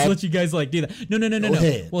 My I just bad. let you guys like do that. No. Go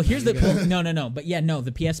ahead. Well, here's the no. But yeah, no.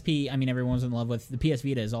 The PSP. I mean, everyone's in love with the PS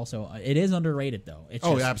Vita. Is also it is underrated though. It's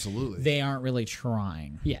Oh, just, absolutely. They aren't really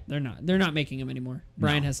trying. Yeah, they're not. They're not making them anymore.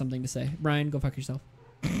 Brian has something to say. Brian, go fuck yourself.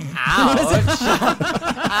 Ow!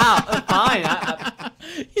 Ow! Fine.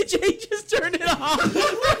 Jay just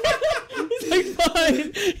He's like,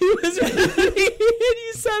 fine. He was ready, and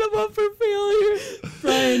you set him up for failure.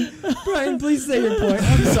 Brian, please say your point.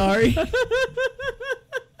 I'm sorry.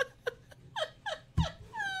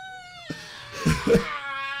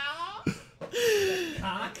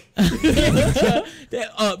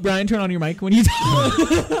 Brian, turn on your mic when you talk.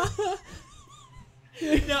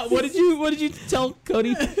 No, what did you tell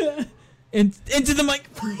Cody? Into the mic.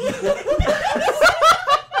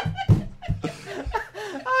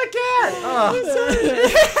 I can't.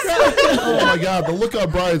 Oh my god, the look on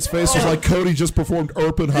Brian's face was like Cody just performed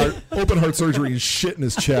open heart surgery and shit in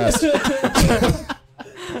his chest.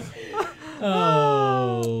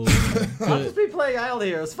 Oh. I'll just be playing Idle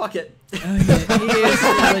Heroes. Fuck it. He is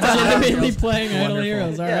legitimately playing Idle Wonderful.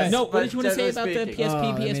 Heroes. All Yes. right. No, what did you want to say Generally about the speaking. PSP, Oh,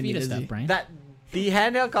 that PS made me Vita dizzy. stuff, Brian? That the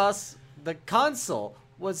handheld cost, the console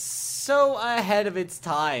was so ahead of its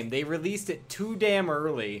time. They released it too damn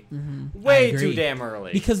early. Way I agree. too damn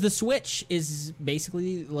early. Because the Switch is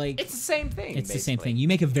basically like it's the same thing. it's the same basically. thing. You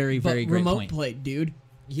make a very, But very great remote point. play, dude.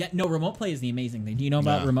 Yeah, no, remote play is the amazing thing. Do you know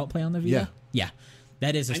about Yeah. remote play on the Vita? Yeah,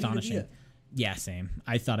 that is I need a astonishing. Vita. Yeah, same.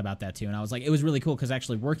 I thought about that too, and I was like, it was really cool because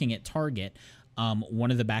actually working at Target,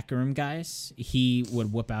 one of the backroom guys, he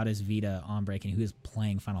would whip out his Vita on break, and he was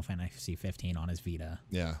playing Final Fantasy 15 on his Vita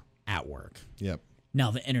Yeah. at work. Yep.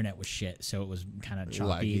 Now the internet was shit, so it was kind of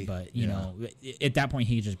choppy. Laggy, But you yeah. know, at that point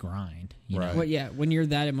he could just grind. You Right. know? But yeah, when you're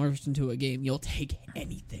that immersed into a game, you'll take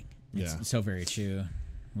anything. Yeah. So very true.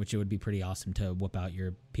 Which it would be pretty awesome to whip out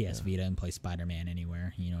your PS Vita and play Spider-Man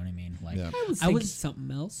anywhere. You know what I mean? Like, Yeah. I was I thinking was- something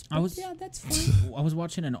else. I but was- yeah, that's fine. I was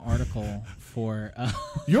watching an article for.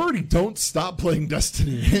 You already don't stop playing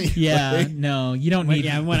Destiny anyway. Yeah, no, you don't need.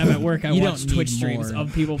 when I'm at work, I you watch don't need Twitch streams more.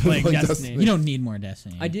 of people playing Playing Destiny. Destiny. You don't need more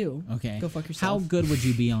Destiny. I do. Okay. Go fuck How yourself. good would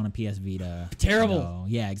you be on a PS Vita? Terrible. No.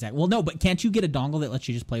 Yeah, exactly. Well, no, but can't you get a dongle that lets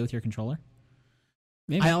you just play with your controller?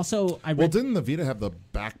 Maybe. I also I Well, read didn't the Vita have the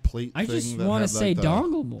back plate I thing? just that want to had, say like, the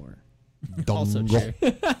dongle more. also dongle?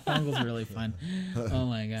 true. Dongle's really fun. Oh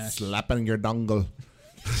my gosh. Slapping your dongle.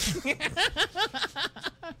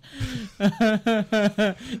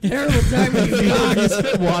 Terrible time when you got You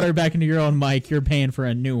spit water back into your own mic. You're paying for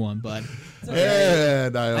a new one, bud.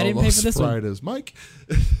 And I didn't pay almost for this one. fried his mic.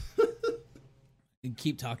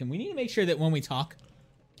 Keep talking. We need to make sure that when we talk,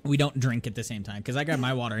 we don't drink at the same time. Because I grab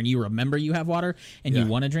my water and you remember you have water and you Yeah.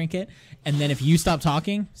 want to drink it. And then if you stop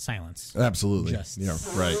talking, silence. Absolutely. Just Yeah,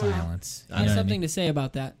 right. silence. You I have know what something to say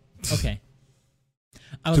about that. Okay.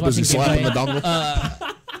 I was Too busy watching slapping the gameplay.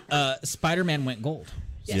 dongle. Spider-Man went gold.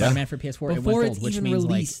 Yeah. Spider-Man for PS4 it Before went it's gold, which even means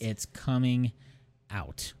released. like it's coming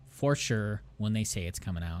out for sure when they say it's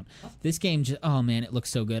coming out. This game just oh man, it looks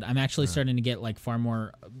so good. I'm actually starting to get like far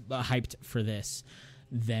more hyped for this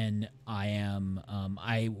than I am.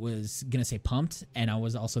 I was gonna say pumped, and I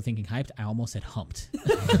was also thinking hyped. I almost said humped.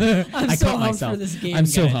 I so caught humped myself. for this game, I'm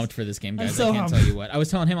so guys. humped for this game, guys. so I can't humped. tell you what. I was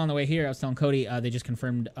telling him on the way here. I was telling Cody. They just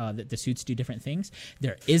confirmed that the suits do different things.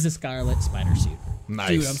 There is a Scarlet Spider suit. Nice.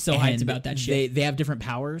 Dude, I'm so hyped And about that shit. They have different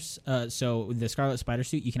powers. So the Scarlet Spider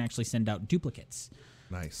suit, you can actually send out duplicates.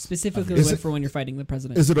 Nice. Specifically Is it- for when you're fighting the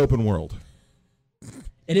president. Is it open world?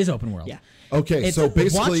 It is open world. Yeah. Okay, It's so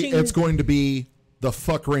basically watching- it's going to be the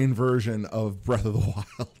fuck rain version of Breath of the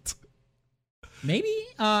Wild. Maybe?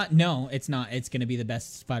 No, it's not. It's going to be the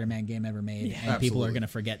best Spider-Man game ever made, and people are Absolutely. going to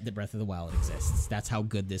forget that Breath of the Wild exists. That's how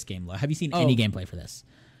good this game looks. Have you seen Oh. any gameplay for this?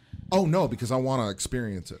 Oh no, because I want to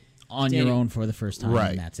experience it. On Daniel. your own for the first time,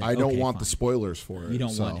 Right. and that's it. I don't Okay, want fine. the spoilers for it. You don't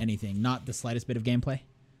so. want anything. Not the slightest bit of gameplay?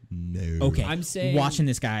 No. Okay. I'm saying-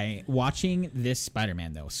 watching this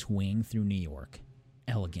Spider-Man though swing through New York,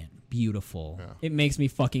 elegant, beautiful. Yeah. It makes me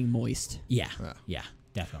fucking moist. Yeah, Yeah.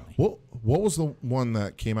 definitely. What was the one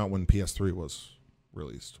that came out when PS3 was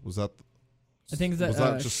released? Was that I think that was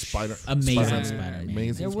that just Amazing Spider-Man? Spider-Man.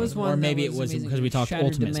 Amazing There was Spider-Man? one Or that maybe was it was amazing. because we talked Shattered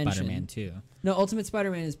Ultimate Dimension. Spider-Man too. No, Ultimate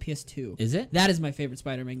Spider-Man is PS2. Is it? That is my favorite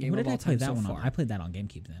Spider-Man game What of did all I play time that so one far. on? I played that on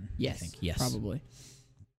GameCube then. Yes, I think. Yes, probably.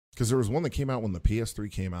 Because there was one that came out when the PS3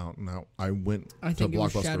 came out, and I went I to think it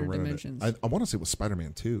was Blockbuster Shattered and rented Dimensions. it. I want to say it was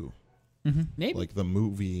Spider-Man 2, Maybe, like the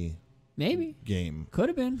movie maybe game. could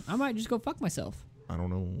have been. I might just go fuck myself. I don't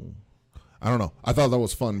know. I thought that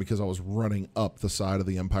was fun because I was running up the side of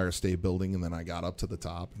the Empire State Building, and then I got up to the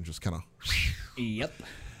top and just kind of. Yep.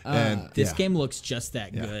 And This yeah, game looks just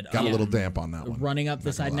that yeah, good. got a little damp on that one. Running up the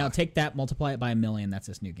Not gonna side. Now lie. take that, multiply it by 1,000,000. That's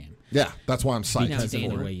this new game. Yeah, that's why I'm psyched Because of for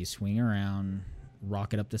the it. way you swing around,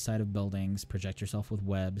 rocket up the side of buildings, project yourself with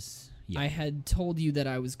webs. Yeah. I had told you that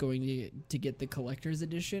I was going to get the collector's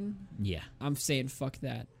edition. yeah. I'm saying fuck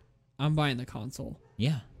that. I'm buying the console.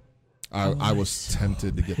 Yeah. I was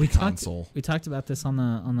tempted to get the We console. talked about this on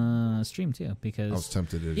the stream too I was because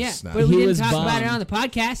tempted to Yeah, just snap. but we He didn't was talk about it bummed. on the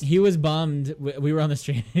podcast. he was bummed. We were on the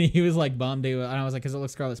stream. And he was like bummed, and I was like, "Cause it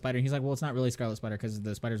looks Scarlet Spider." And he's like, "Well, it's not really Scarlet Spider because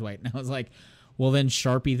the spider's white." And I was like, "Well, then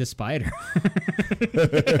Sharpie the spider."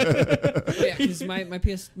 Yeah, because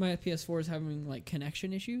my PS4 is having like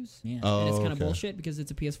connection issues. Yeah. And it's kind of okay. bullshit because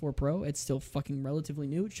it's a PS4 Pro. It's still fucking relatively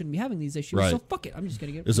new. It shouldn't be having these issues. Right. So fuck it. I'm just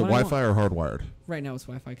gonna get. Is it what I Wi-Fi or hardwired? want. Right now it's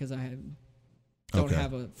Wi-Fi because I don't Okay.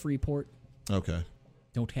 have a free port. Okay.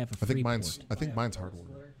 Don't have a I free think mine's port. I think mine's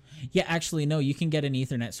hardwired. Yeah, actually, no. You can get an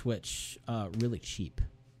Ethernet switch really cheap,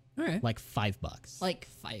 All right. like $5. Like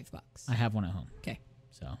 $5. I have one at home, Okay.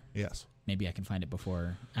 so Yes. maybe I can find it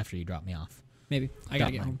after you drop me off. Maybe I gotta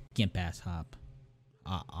Got get my home. Gimp ass hop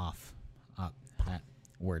off. That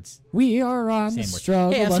words. We are on Same the word.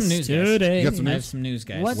 struggle Hey, I have some bus news, guys. today. You got some I news? have some news,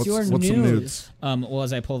 guys. What's your some news? nudes? Well,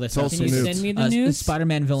 as I pull this Tell up, us Can some you nudes. send me the news?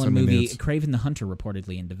 Spider-Man villain Send me movie nudes. Kraven the Hunter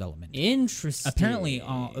reportedly in development. Interesting. Apparently,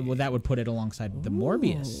 well, that would put it alongside the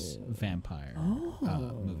Morbius vampire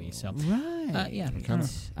movie. So, Right. yeah, Kinda.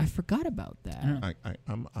 I forgot about that.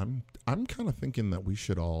 I'm kind of thinking that we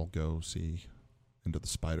should all go see Into the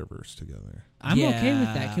Spider-Verse together. I'm okay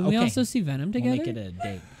with that. Yeah, Can we okay. also see Venom together? We'll make it a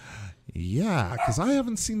date. Yeah, because I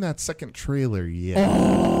haven't seen that second trailer yet.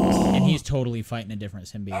 And he's totally fighting a different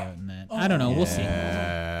symbiote in that. I don't know. We'll see.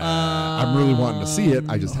 I'm really wanting to see it.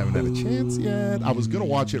 I just haven't had a chance yet. I was gonna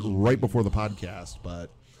watch it right before the podcast,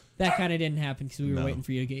 but That kind of didn't happen because we were No. waiting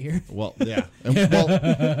for you to get here. well, yeah.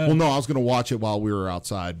 well, no, I was gonna watch it while we were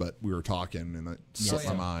outside, but we were talking, and it slipped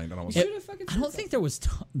my mind, and I was like, I don't think there was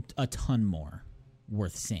a ton more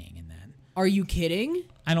worth seeing in that. Are you kidding?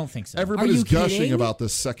 I don't think so. everybody's you gushing kidding? about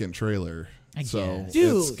this second trailer, I so guess.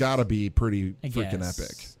 Dude. it's got to be pretty I freaking guess.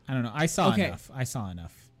 epic. I don't know. I saw Okay. enough. I saw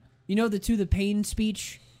enough. You know the pain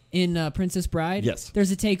speech in Princess Bride? Yes.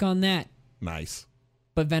 There's a take on that, Nice.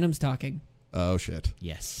 but Venom's talking. Oh shit.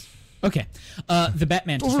 Yes. Okay. The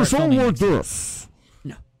Batman to start filming. this.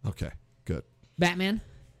 No. Okay. Good. Batman,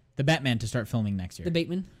 The Batman to start filming next year. the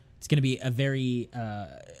Bateman. It's going to be a very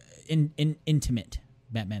intimate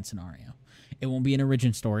Batman scenario. It won't be an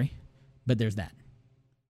origin story, but there's that.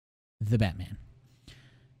 The Batman.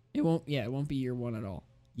 It won't be year one at all.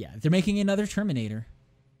 Yeah, they're making another Terminator.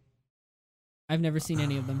 I've never seen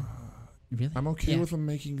any of them. Really? I'm okay Yeah. with them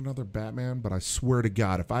making another Batman, but I swear to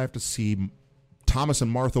God, if I have to see Thomas and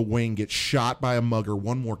Martha Wayne get shot by a mugger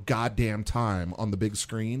one more goddamn time on the big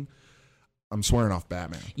screen, I'm swearing off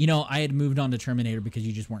Batman. You know, I had moved on to Terminator because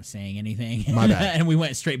you just weren't saying anything. My bad. And we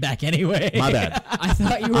went straight back anyway. My bad. I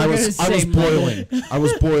thought you were I going to was say boiling. I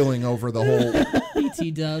was boiling over the whole.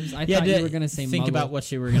 PT dubs. I Yeah, thought you were going to say think Muggle. about what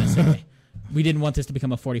you were going to say. We didn't want this to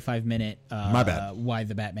become a 45-minute My bad. why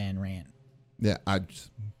the Batman rant. Yeah, I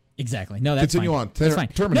just, Exactly. No, that's Continue fine. on. That's fine.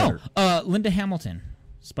 Terminator. No, Linda Hamilton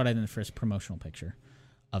spotted in the first promotional picture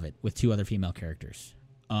of it with 2 other female characters.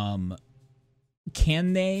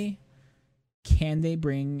 Can they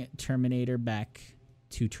bring Terminator back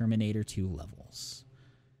to Terminator 2 levels?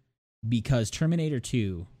 Because Terminator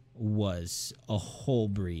 2 was a whole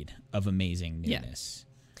breed of amazing Yeah. newness.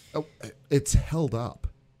 oh, it's held up.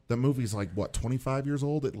 The movie's like what, 25 years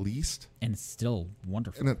old at least, And it's still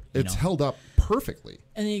wonderful. and you it's know? held up perfectly.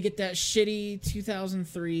 And then you get that shitty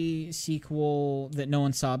 2003 sequel that no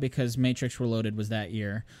one saw because Matrix Reloaded was that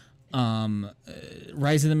year.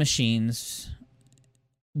 Rise of the Machines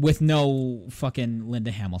with no fucking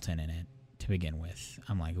Linda Hamilton in it to begin with.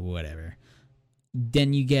 I'm like, whatever.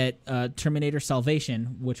 Then you get Terminator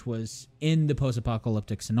Salvation, which was in the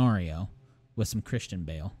post-apocalyptic scenario with some Christian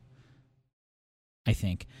Bale, I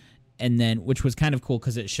think. And then, which was kind of cool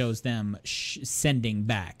because it shows them sending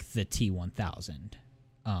back the T-1000,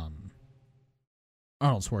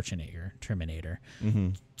 Arnold Schwarzenegger Terminator,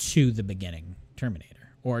 to the beginning Terminator.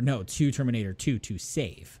 Or no, to Terminator 2 to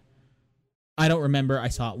save. I don't remember. I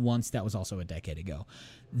saw it once. That was also a decade ago.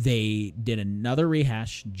 They did another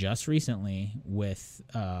rehash just recently with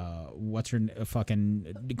what's her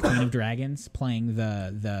fucking Queen of Dragons playing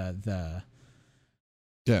the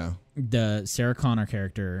Sarah Connor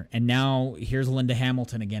character, and now here's Linda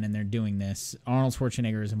Hamilton again, and they're doing this. Arnold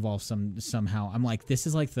Schwarzenegger is involved somehow. I'm like, this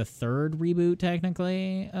is like the 3rd reboot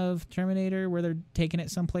technically of Terminator, where they're taking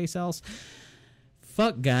it someplace else.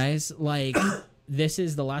 Fuck, guys, like. This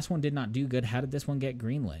is the last one did not do good. How did this one get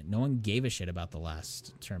greenlit? No one gave a shit about the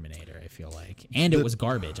last Terminator, I feel like. And it was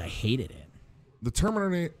garbage. I hated it. The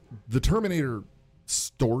Terminator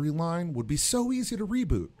storyline would be so easy to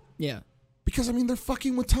reboot Yeah. because I mean they're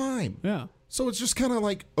fucking with time. Yeah. So it's just kind of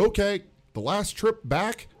like, okay, the last trip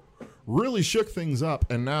back really shook things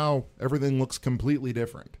up, and now everything looks completely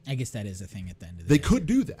different. I guess that is a thing at the end of the They day. could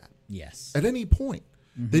do that. Yes. at any point.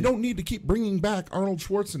 They don't need to keep bringing back Arnold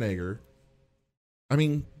Schwarzenegger. I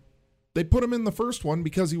mean, they put him in the first one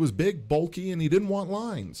because he was big, bulky, and he didn't want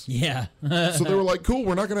lines. Yeah. So they were like, cool,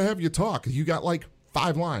 we're not going to have you talk. You got like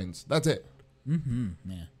 5 lines. That's it. Yeah.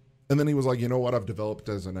 And then he was like, you know what? I've developed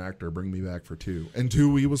as an actor. Bring me back for 2. And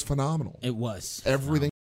 2, he was phenomenal. It was. Everything.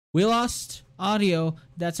 We lost audio.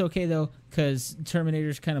 That's okay, though, because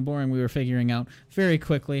Terminator's kind of boring. We were figuring out very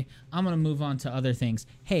quickly. I'm going to move on to other things.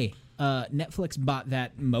 Hey, Netflix bought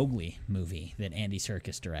that Mowgli movie that Andy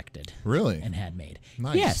Serkis directed. Really? And had made.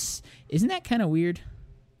 Nice. Yes. Isn't that kind of weird?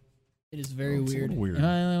 It is very It's a weird. little weird. Am I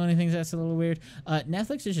the only one who thinks that's a little weird?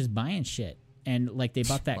 Netflix is just buying shit. And, like, they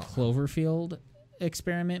bought that Cloverfield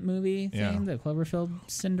experiment movie thing, Yeah. the Cloverfield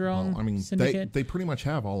syndrome Well, I mean, syndicate. they pretty much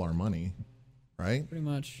have all our money, right? Pretty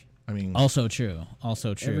much. I mean, Also true.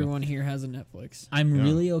 Also true. Everyone here has a Netflix. I'm Yeah.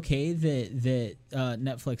 really okay that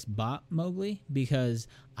Netflix bought Mowgli because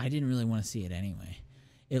I didn't really want to see it anyway.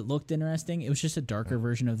 It looked interesting. It was just a darker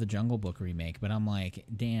version of the Jungle Book remake, but I'm like,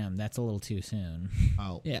 damn, that's a little too soon.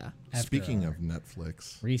 Yeah. speaking of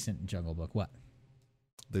Netflix, Recent Jungle Book, what?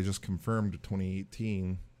 they just confirmed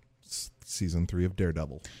 2018 season 3 of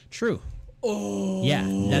Daredevil. True. Oh, yeah,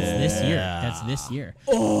 that's this year. That's this year.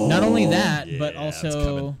 Not only that, but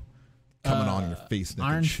also Coming on your face,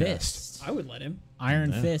 naked Iron chest. Fist. I would let him.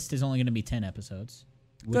 Iron Fist is only going to be 10 episodes.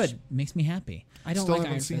 Which Good. makes me happy. I don't Still like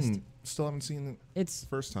haven't Iron seen. Fist. Still haven't seen it It's the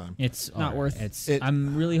first time. it's Not alright. worth it.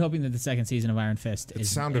 I'm really hoping that the second season of Iron Fist is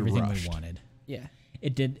sounded everything rushed. we wanted. Yeah.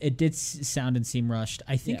 It did sound and seem rushed.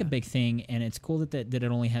 I think a Yeah. big thing, and it's cool that it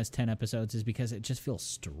only has 10 episodes, is because it just feels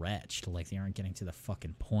stretched. Like they aren't getting to the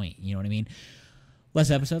fucking point. You know what I mean? Less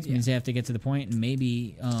episodes means they have to get to the point and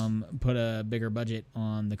maybe put a bigger budget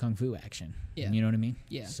on the kung fu action. Yeah. You know what I mean?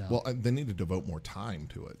 Yeah. So, Well, they need to devote more time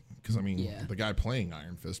to it because I mean, Yeah. the guy playing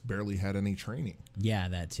Iron Fist barely had any training, yeah,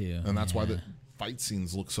 that too. and that's why Yeah. the fight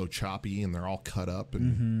scenes look so choppy and they're all cut up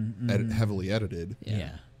and heavily edited.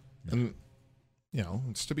 Yeah. And you know,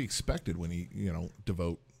 it's to be expected when you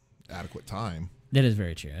devote adequate time. That is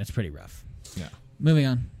very true. That's pretty rough. Yeah. Moving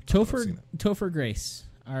on. seen Topher Grace,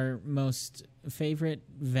 our most favorite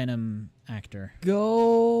Venom actor.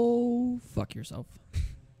 Go fuck yourself.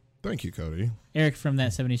 Thank you, Cody. Eric from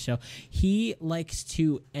That 70s Show. He likes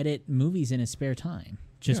to edit movies in his spare time.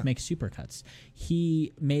 Just Yeah. make supercuts.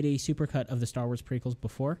 He made a supercut of the Star Wars prequels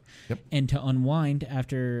before. Yep. And to unwind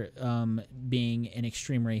after being an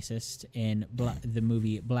extreme racist in the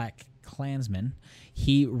movie Black Klansman,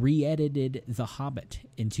 he re-edited The Hobbit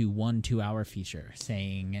into 1 2-hour feature,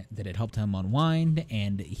 saying that it helped him unwind,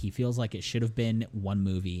 and he feels like it should have been one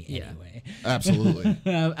movie anyway. Absolutely.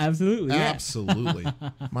 Absolutely. Yeah. Absolutely.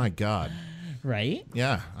 My God. Right?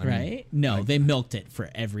 Yeah. I mean, Right? No, they milked it for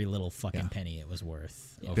every little fucking penny it was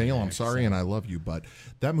worth. over Daniel, there, I'm sorry so. and I love you, but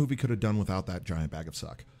that movie could have done without that giant bag of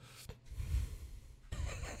suck.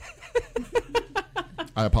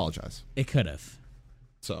 I apologize. It could have.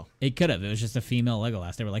 So It could have. It was just a female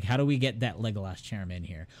Legolas. They were like, how do we get that Legolas charm in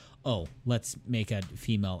here? Oh, let's make a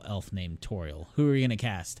female elf named Toriel. Who are we going to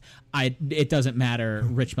cast? It doesn't matter.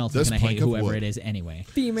 Rich Melton's This going to hate plank of whoever wood. it is anyway.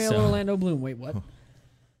 Female So- Orlando Bloom. Wait, what?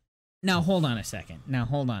 Now, hold on a second.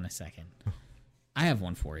 I have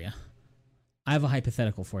one for you. I have a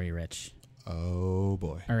hypothetical for you, Rich. oh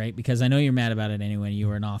boy. All right? Because I know you're mad about it anyway. You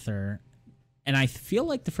were an author. And I feel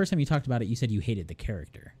like the first time you talked about it, you said you hated the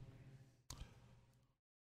character.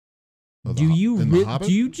 Oh, Do you in The Hobbit?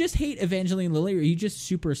 do you just hate Evangeline Lilly, or are you just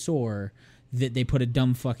super sore that they put a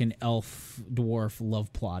dumb fucking elf dwarf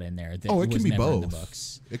love plot in there? That Oh, it can was be never in the both.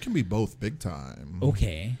 books. It can be both big time.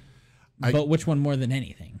 Okay, I- but which one more than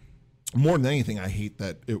anything? More than anything, I hate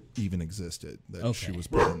that it even existed, that she Okay. was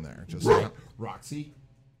put in there. Just Roxy,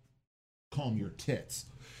 calm your tits.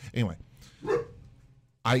 Anyway,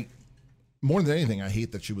 more than anything, I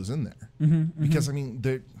hate that she was in there. Because, I mean,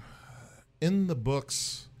 in the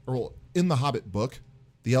books, or in the Hobbit book,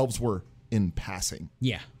 the elves were in passing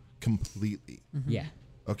Yeah, completely. yeah,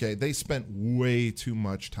 Okay, they spent way too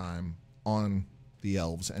much time on the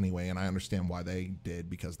elves anyway, and I understand why they did,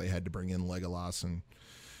 because they had to bring in Legolas and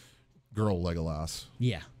girl Legolas,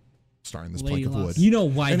 yeah. starring this plank of Legolas. wood. You know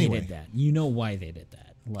why Anyway. they did that. You know why they did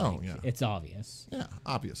that. Like, Oh, yeah. it's obvious. Yeah,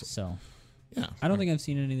 obviously. So Yeah, I don't think I've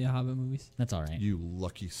seen any of the Hobbit movies. that's all right. you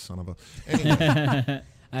lucky son of a. Anyway,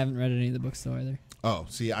 I haven't read any of the books though either. oh,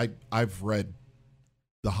 see, I've read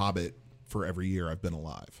The Hobbit for every year I've been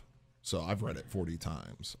alive, so I've read it 40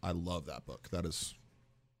 times. I love that book. That is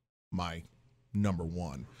my number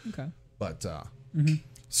one. Okay. But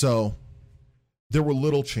so there were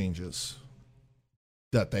little changes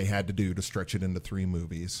that they had to do to stretch it into 3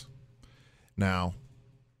 movies. Now,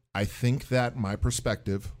 I think that my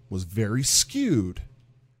perspective was very skewed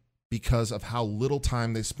because of how little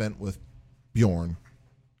time they spent with Bjorn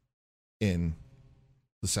in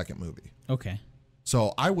the second movie. Okay.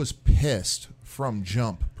 So I was pissed from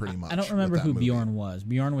jump, pretty much. I don't remember with that who movie. Bjorn was.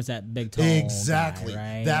 Bjorn was that big tall Exactly.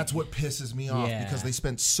 guy, right? That's what pisses me off Yeah. because they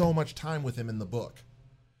spent so much time with him in the book.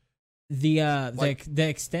 The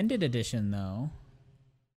extended edition though,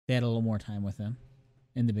 they had a little more time with him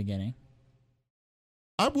in the beginning.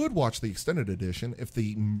 I would watch the extended edition if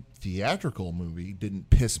the theatrical movie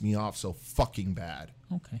didn't piss me off so fucking bad.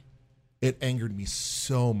 Okay. It angered me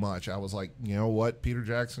so much. I was like, you know what, Peter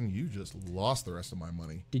Jackson, you just lost the rest of my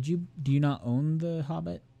money. Do you not own the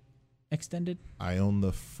Hobbit extended? I own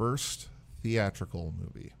the first theatrical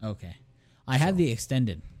movie. Okay. I had the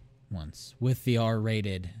extended once with the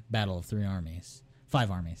R-rated Battle of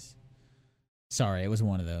 5 armies. Sorry, it was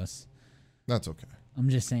one of those. That's okay. I'm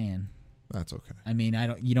just saying. That's okay. I mean,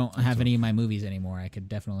 you don't have any of my movies anymore. I could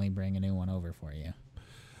definitely bring a new one over for you.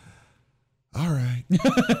 All right.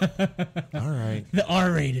 All right. The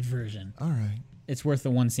R-rated version. All right. It's worth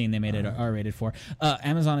the one scene they made it R-rated for.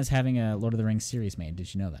 Amazon is having a Lord of the Rings series made.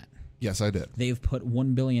 Did you know that? Yes, I did. They've put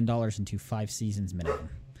 $1 billion into 5 seasons minimum.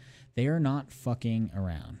 They are not fucking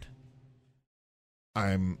around.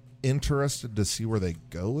 I'm interested to see where they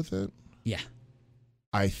go with it. Yeah.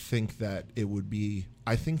 I think that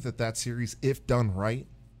that series, if done right,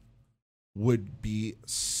 would be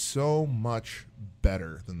so much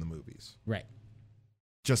better than the movies. Right.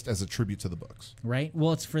 Just as a tribute to the books. Right?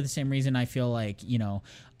 Well, it's for the same reason I feel like,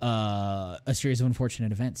 a series of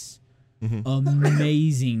unfortunate events. Mm-hmm.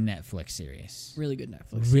 Amazing Netflix series. Really good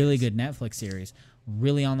Netflix. Really good Netflix series.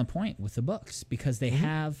 Really on the point with the books because they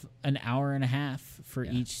have an hour and a half for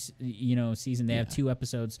each, season. They have 2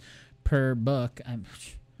 episodes per book.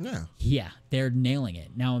 Yeah. They're nailing it.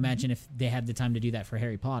 Now imagine if they had the time to do that for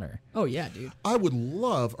Harry Potter. Oh yeah, dude. I would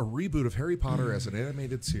love a reboot of Harry Potter as an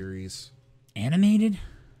animated series. Animated?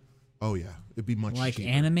 Oh, yeah. It'd be much Like cheaper.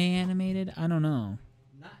 animated? I don't know.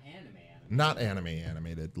 Not anime. Not anime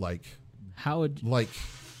animated. Like How would... Like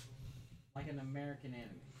an American anime.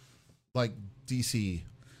 like DC.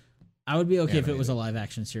 I would be okay if it was a Animated. live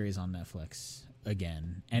action series on Netflix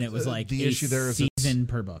again. And it was like The a issue there is season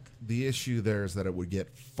per book. The issue there is that it would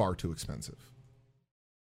get far too expensive.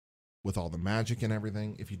 With all the magic and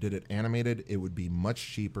everything, if you did it animated, it would be much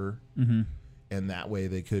cheaper. Mm-hmm. And that way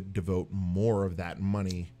they could devote more of that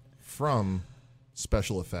money from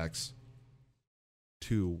special effects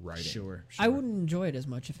to writing. Sure. I wouldn't enjoy it as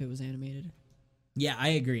much if it was animated. Yeah, I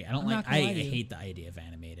agree. I don't I'm like... not gonna I lie to you. hate the idea of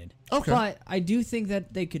animated. Okay. But I do think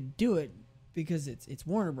that they could do it because it's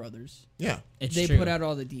Warner Brothers. Yeah. It's They true. put out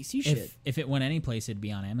all the DC shit. If it went anyplace, it'd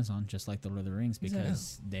be on Amazon, just like the Lord of the Rings,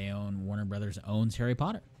 because they own... Warner Brothers owns Harry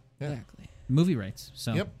Potter. Yeah. Exactly. Movie rights.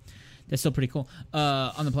 So Yep. that's still pretty cool.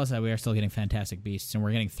 On the plus side, we are still getting Fantastic Beasts, and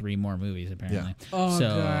we're getting 3 more movies apparently. Oh, so,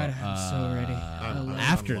 God, I'm so ready. I love-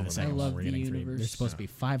 after I'm the loving second it. I one, love we're the getting 3. universe. There's supposed to be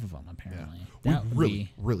 5 of them apparently. We That would really,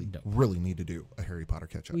 be really, dope. really need to do a Harry Potter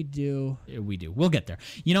catch up. We do. We do. We'll get there.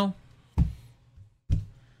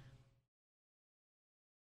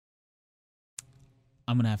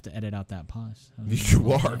 I'm gonna have to edit out that pause.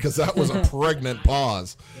 You are, because that was a pregnant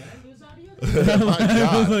pause. My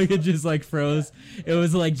God. Like it just like froze. It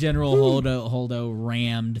was like General Holdo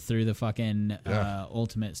rammed through the fucking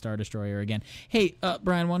Ultimate Star Destroyer again. Hey,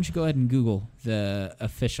 Brian, why don't you go ahead and Google the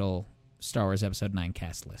official Star Wars Episode 9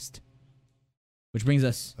 cast list? Which brings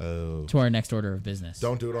us Oh. to our next order of business.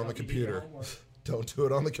 Don't do it on the computer. Don't do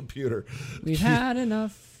it on the computer. We've had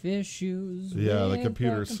enough issues. Yeah, the with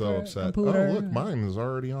computer's the so upset. computer. Oh, look, mine is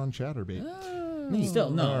already on Chatterbait. Oh. Still,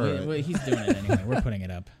 no, All right. he's doing it anyway. We're putting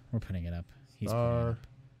it up. He's Star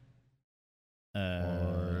putting it up.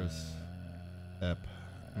 Wars Ep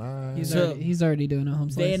 9. He's already doing a home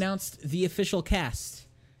slice. They announced the official cast,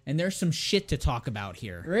 and there's some shit to talk about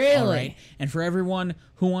here. Really? All right? And for everyone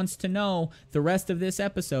who wants to know, the rest of this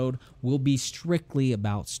episode will be strictly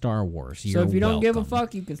about Star Wars. So if you don't give a welcome.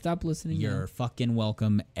 fuck, you can stop listening. now. You're fucking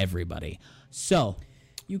welcome, everybody. So,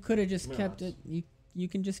 You could have just kept it. You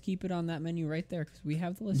can just keep it on that menu right there because we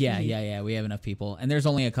have the list. yeah, we need. yeah. We have enough people. And there's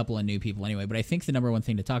only a couple of new people anyway. But I think the number one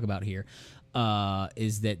thing to talk about here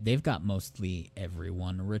is that they've got mostly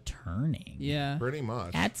everyone returning. Yeah. Pretty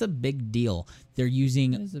much. That's a big deal. They're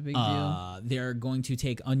using. It is a big deal. They're going to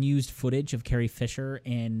take unused footage of Carrie Fisher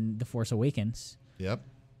in The Force Awakens Yep.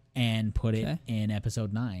 and put it Okay. in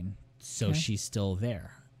Episode 9, so Okay. she's still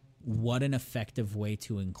there. what an effective way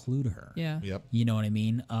to include her. Yeah. Yep. You know what I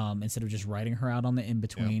mean? Instead of just writing her out on the in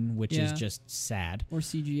between, which is Yeah. just sad. Or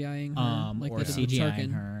CGIing her. Like Or they did with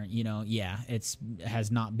CGIing Tarkin. her, it's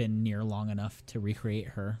has not been near long enough to recreate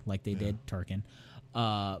her like they did Tarkin,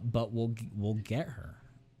 but we'll get her,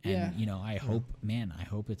 and Yeah. I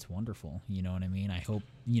hope it's wonderful. You know what I mean? I hope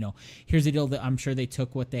here's the deal that I'm sure they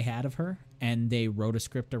took what they had of her and they wrote a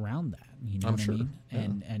script around that. You know I'm what sure. I mean? Yeah.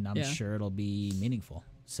 And I'm Yeah. sure it'll be meaningful.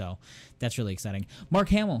 So that's really exciting. Mark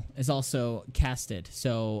Hamill is also casted.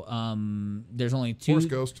 So there's only 2. Force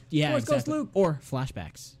Ghost. Yeah, Force Ghost exactly. Luke. Or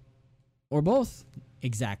flashbacks. Or both.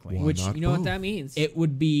 Exactly. Why Which, not you know what both? that means. They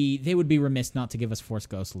would be remiss not to give us Force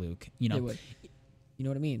Ghost Luke. They would. You know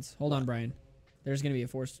what it means. Hold on, Brian. There's going to be a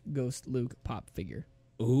Force Ghost Luke pop figure.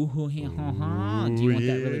 Ooh, do you want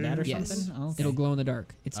that really bad or Yes. something? Okay. It'll glow in the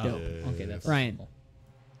dark. It's Oh, dope. okay, that's Ryan. cool.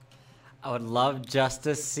 I would love just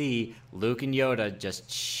to see Luke and Yoda just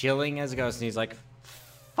chilling as ghosts, and he's like,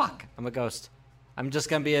 "Fuck, I'm a ghost. I'm just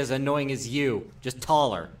gonna be as annoying as you, just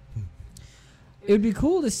taller." It would be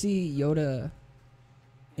cool to see Yoda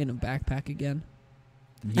in a backpack again.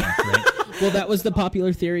 Yeah, right. Well, that was the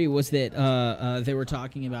popular theory, was that they were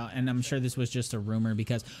talking about, and I'm sure this was just a rumor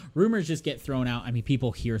because rumors just get thrown out. I mean,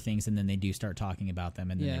 people hear things and then they do start talking about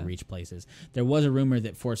them and then Yeah. they reach places. There was a rumor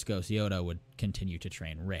that Force Ghost Yoda would continue to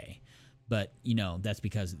train Rey, but that's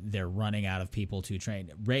because they're running out of people to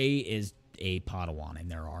train. Rey is a Padawan and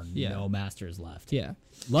there are no masters left. Yeah.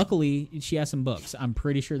 Luckily, she has some books. I'm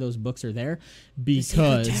pretty sure those books are there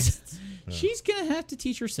because she's going to have to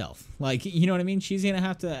teach herself. Like, you know what I mean? She's going to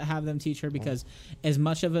have them teach her because as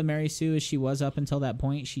much of a Mary Sue as she was up until that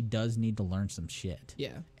point, she does need to learn some shit.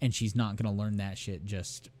 Yeah. And she's not going to learn that shit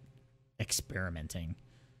just experimenting.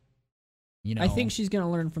 I think she's going to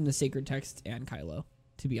learn from the sacred text and Kylo,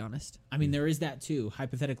 to be honest. I mean, there is that too,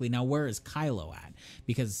 hypothetically. Now, where is Kylo at?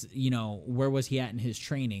 Because, where was he at in his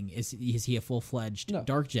training? Is he a full-fledged No.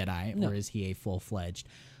 Dark Jedi, No. or is he a full-fledged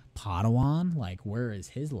Padawan? Like, where is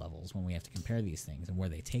his levels when we have to compare these things and where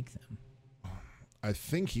they take them? I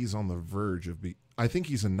think he's on the verge of I think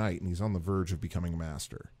he's a knight and he's on the verge of becoming a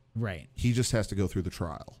master. Right. He just has to go through the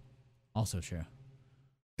trial. Also true.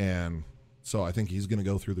 And so I think he's going to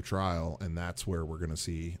go through the trial, and that's where we're going to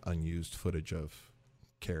see unused footage of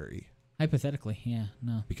Carrie, Hypothetically, yeah,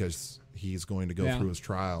 no. because he's going to go Yeah. through his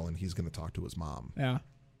trial and he's going to talk to his mom. Yeah.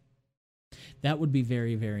 That would be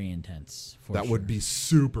very, very intense. That would be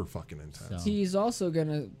super fucking intense. So- He's also going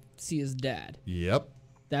to see his dad. Yep.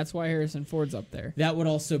 That's why Harrison Ford's up there. That would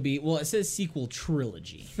also be, well, it says sequel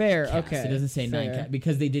trilogy. Fair. Cast. Okay. It doesn't say fair. 9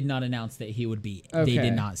 because they did not announce that he would be. They Okay.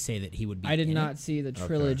 did not say that he would be. I did in not it. see the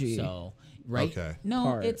trilogy. So, right? Okay. No,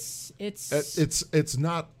 Part. it's It's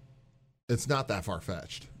not that far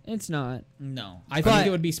fetched. It's not. No, I But- think it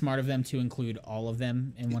would be smart of them to include all of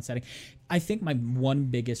them in one setting. I think my one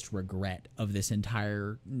biggest regret of this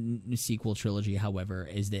entire sequel trilogy, however,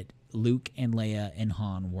 is that Luke and Leia and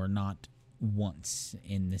Han were not once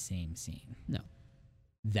in the same scene. No.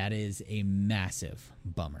 That is a massive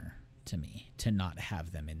bummer to me to not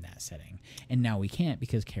have them in that setting. And now we can't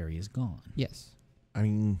because Carrie is gone. Yes. I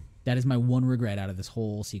mean, That is my one regret out of this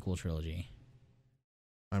whole sequel trilogy.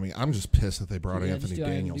 I'm just pissed that they brought Yeah, Anthony just do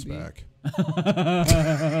Daniels IMDb. back.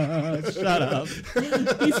 Shut up.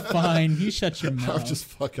 He's fine. You shut your mouth. I'm just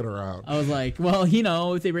fucking around. I was like, well,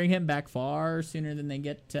 if they bring him back far sooner than they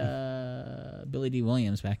get Billy D.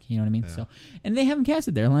 Williams back, you know what I mean? Yeah. So, and they haven't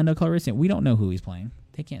casted there. Lando Calrissian. We don't know who he's playing.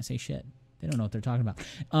 They can't say shit. They don't know what they're talking about.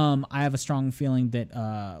 I have a strong feeling that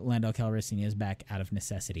Lando Calrissian is back out of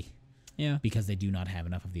necessity Yeah. because they do not have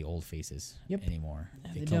enough of the old faces anymore.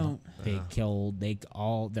 They killed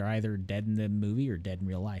them. They're either dead in the movie or dead in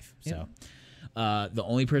real life. Yep. So, the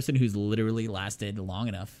only person who's literally lasted long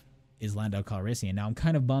enough is Lando Calrissian. Now I'm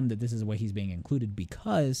kind of bummed that this is the way he's being included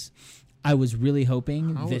because I was really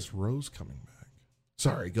hoping How that is Rose coming back?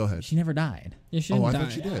 Sorry, go ahead. she never died. You Oh, I die.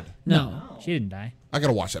 thought she did. No. She didn't die. I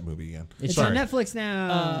gotta watch that movie again. It's Sorry. on Netflix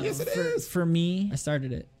now. Yes, it is. For me, I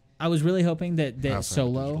started it. I was really hoping that I also have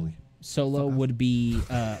it digitally. Solo would be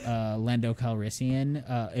Lando Calrissian.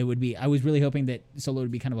 I was really hoping that Solo would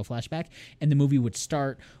be kind of a flashback, and the movie would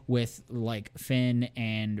start with like Finn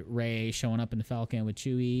and Rey showing up in the Falcon with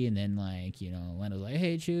Chewie, and then Lando's like,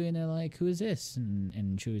 "Hey, Chewie," and they're like, "Who is this?"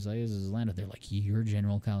 And Chewie's like, "This is Lando." They're like, "You're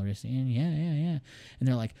General Calrissian?" Yeah. And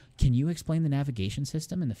they're like, "Can you explain the navigation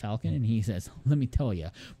system in the Falcon?" And he says, "Let me tell you."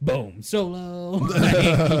 Boom, Solo.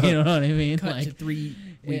 Like, you know what I mean? Cut to 3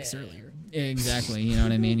 weeks Yeah. earlier. Exactly. You know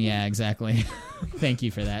what I mean? Yeah, exactly. Thank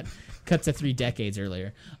you for that. Cut to 3 decades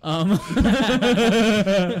earlier.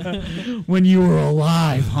 When you were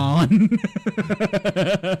alive, Han.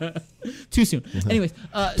 Too soon. Anyways,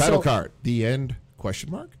 Title card. The end?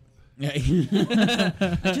 Question mark.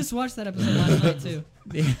 I just watched that episode last night too.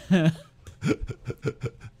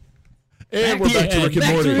 And we're back to Rick and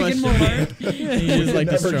Back Morty. to Rick and Morty. He's just like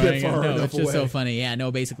Never get destroying it. far No, enough it's just so away. funny. Yeah, no,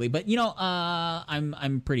 basically. But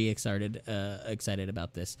I'm pretty excited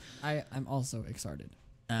about this. I'm also excited.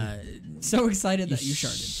 Uh, So excited that you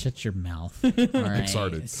sharded. Shut your mouth. All right.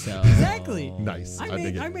 Excited. So Exactly. Nice. I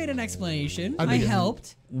dig it. made an explanation. I I dig it.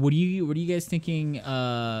 helped. What are you guys thinking?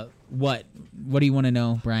 What do you want to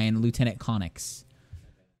know, Brian? Lieutenant Connix.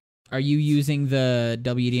 Are you using the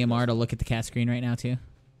WDMR to look at the cat screen right now too?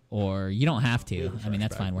 Or you don't have to. I mean,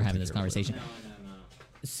 that's fine. We're having this conversation.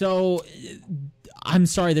 So, I'm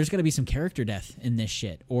sorry. There's going to be some character death in this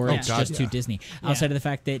shit, or Oh, it's God, just too yeah. Disney. Outside of the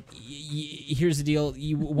fact that, here's the deal.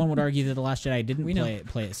 One would argue that The Last Jedi didn't We know.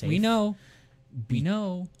 play it safe. We know. We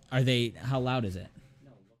know. Are they? How loud is it?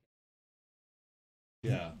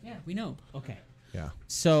 Yeah. Yeah, we know. Okay. Yeah.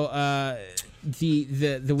 So, the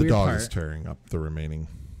The weird dog part. is tearing up the remaining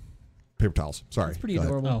paper towels. Sorry. That's pretty Go ahead.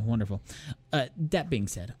 adorable. Oh, wonderful. That being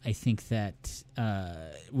said, I think that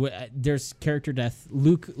there's character death.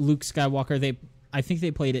 Luke Skywalker. I think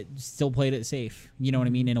they still played it safe. You know what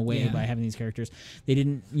I mean? In a way, Yeah. by having these characters, they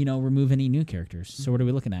didn't, remove any new characters. So what are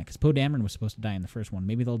we looking at? Because Poe Dameron was supposed to die in the first one.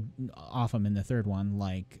 Maybe they'll off him in the third one,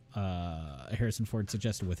 like Harrison Ford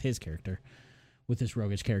suggested with his character, with this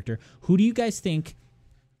roguish character. Who do you guys think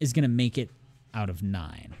is going to make it out of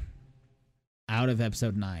 9? Out of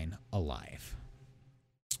episode 9 alive?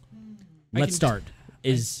 Let's start.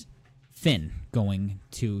 Is Finn going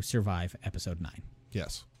to survive episode 9?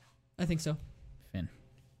 Yes. I think so. Finn.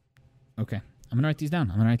 Okay. I'm going to write these down.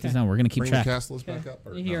 We're going to keep Bring track. the cast list back up.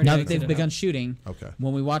 Or You no? hear Now Yeah, that they've exit it begun out. shooting, Okay.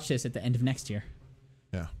 when we watch this at the end of next year,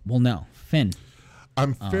 Yeah. we'll know. Finn.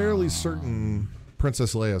 I'm fairly certain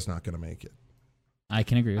Princess Leia's not going to make it. I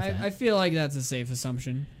can agree with I that. feel like that's a safe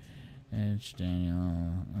assumption. It's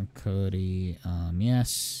Daniel, Cody,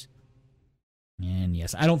 yes. And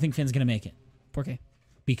yes. I don't think Finn's going to make it. Okay.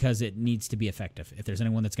 Because it needs to be effective. If there's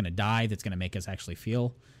anyone that's going to die, that's going to make us actually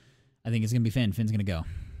feel, I think it's going to be Finn. Finn's going to go.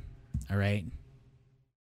 All right.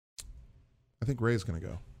 I think Rey's going to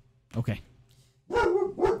go. Okay.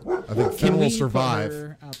 I think Finn will survive. Put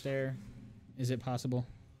her out there? Is it possible?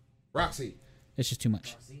 Roxy, It's just too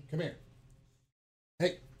much. come here.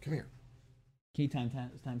 Hey, come here. Can you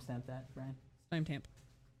timestamp that, Brian? Time tamp.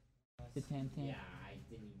 The timestamp. Yeah.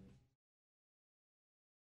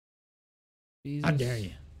 Jesus. How dare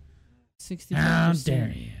you? 60. How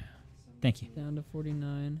dare you? Thank you. Down to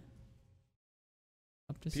 49.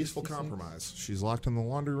 Up to Peaceful 66. compromise. She's locked in the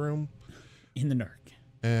laundry room, In the dark.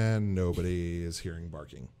 and nobody is hearing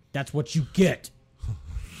barking. That's what you get.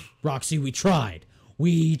 Roxy, we tried.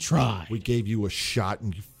 We tried. We gave you a shot,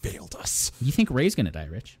 and you failed us. You think Ray's going to die,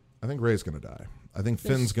 Rich? I think Rey's going to die. I think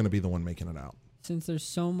Finn's going to be the one making it out. Since there's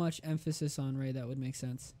so much emphasis on Rey, that would make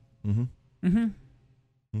sense.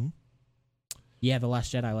 Yeah, the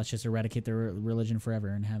Last Jedi. Let's just eradicate their religion forever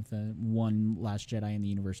and have the one Last Jedi in the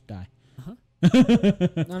universe die.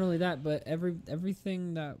 Not only that, but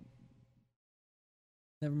everything that.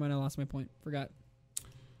 Never mind, I lost my point. Forgot.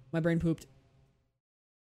 My brain pooped.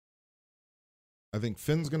 I think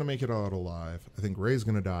Finn's going to make it out alive. I think Rey's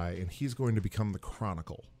going to die, and he's going to become the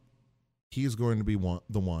Chronicle. He's going to be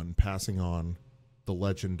the one passing on the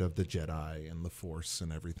legend of the Jedi and the Force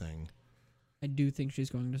and everything. I do think she's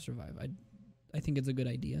going to survive. I think it's a good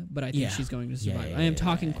idea, but I think Yeah. she's going to Yeah, survive. yeah, I am yeah,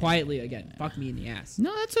 talking yeah, quietly again. Fuck me in the ass.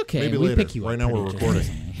 No, that's okay. Maybe we later. pick you Right up now we're pretty recording.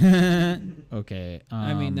 consistently. Okay.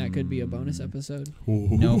 I mean, that could be a bonus episode.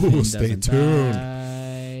 No, Finn Stay doesn't tuned.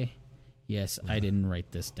 die. Yes, I didn't write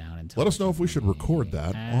this down until. Let us know if we should record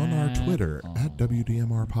that on our Twitter at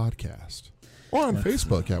WDMR Podcast. Or on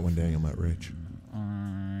Facebook at When Daniel Met Rich.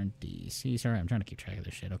 RDC. Sorry, I'm trying to keep track of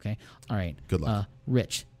this shit, okay? All right. Good luck.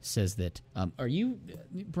 Rich says that. Are you,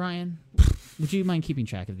 Brian, would you mind keeping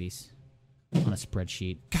track of these on a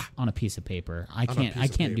spreadsheet, on a piece of paper? I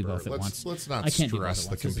can't do both at once. Let's not I can't do both stress at the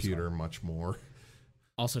once. This is computer much more.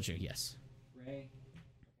 Also true, yes. Ray,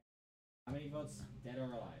 how many votes, dead or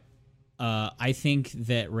alive? I think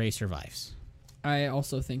that Rey survives. I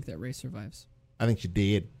also think that Rey survives. I think you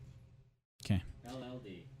did. Okay.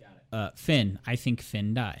 LLD, got it. Finn, I think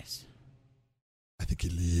Finn dies. I think he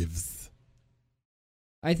lives.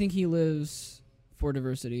 I think he lives for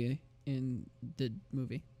diversity in the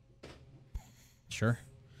movie. Sure.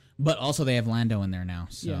 But also they have Lando in there now,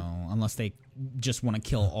 so Yeah. unless they just want to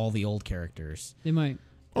kill all the old characters. They might.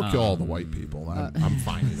 Or kill all the white people. I'm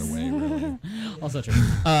fine either way, really. Also true.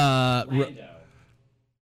 Lando.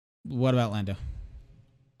 What about Lando?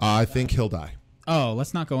 I think he'll die. Oh,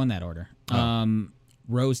 let's not go in that order.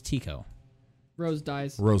 Rose Tico. Rose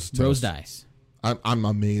dies. Rose toast. Rose dies. I'm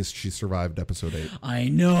amazed she survived episode 8. I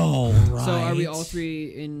know, right? So are we all three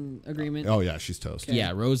in agreement? Oh yeah, she's toast. Okay.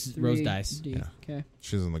 Yeah, Rose Three dies. D. Yeah. Okay.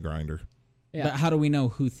 She's in the grinder. Yeah. But how do we know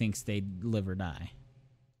who thinks they live or die?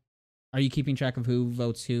 Are you keeping track of who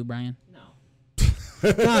votes who, Brian?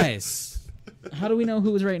 No. Guys, how do we know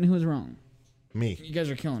who was right and who was wrong? Me. You guys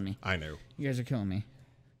are killing me. I knew. You guys are killing me.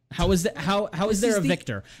 How is that? How is there a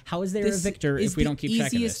victor? How is there a victor if we don't keep track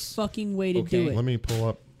of easiest this? fucking way to Okay. do it. Let me pull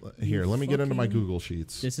up here. Let me get into my fucking- Google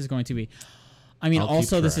Sheets. This is going to be. I mean, I'll keep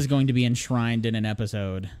also this track. is going to be enshrined in an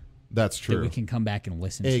episode That's that true. we can come back and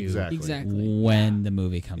listen Exactly. to Exactly. when the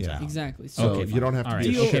movie comes Yeah. out. Exactly. So Okay, you fine. don't have to All be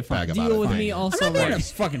right. a Okay, shitbag fine. about Deal it. with Fine. me I'm also. not being a right.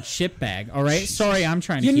 fucking shitbag, all right? Sorry, I'm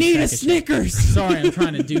trying to You keep need track a of shit. Snickers. Sorry, I'm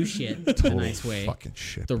trying to do shit the Total nice way, fucking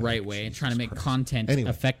shit. the right way, and trying to make content Anyway.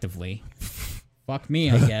 effectively. Fuck me,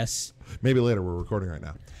 I guess. Maybe later. We're recording right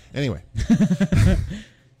now. Anyway.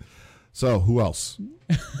 So who else?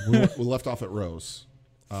 we left off at Rose.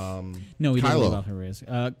 No, we didn't Kylo. leave off her race.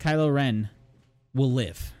 Kylo Ren will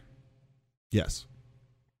live. Yes.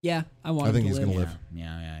 Yeah, I want. I think him he's to gonna live. live.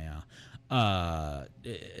 Yeah.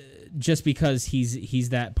 Just because he's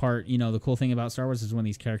that part, you know, the cool thing about Star Wars is when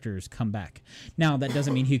these characters come back. Now, that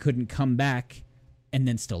doesn't mean he couldn't come back and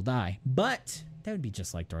then still die, but that would be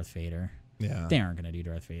just like Darth Vader. Yeah. They aren't going to do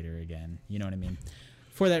Darth Vader again. You know what I mean?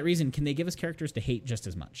 For that reason, can they give us characters to hate just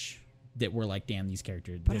as much? That we're like, damn, these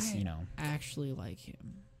characters, But this, I you know. actually like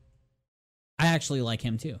him. I actually like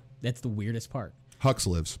him too. That's the weirdest part. Hux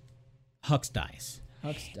lives. Hux dies.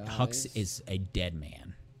 Hux dies. Hux is a dead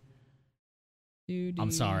man. 2D,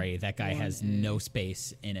 I'm sorry, that guy has 1A. no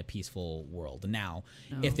space in a peaceful world. Now,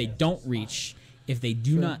 No. if they don't reach, if they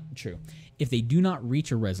do not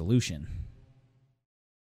reach a resolution,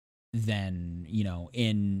 then, you know,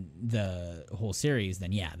 in the whole series,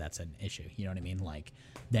 then yeah, that's an issue. You know what I mean? Like,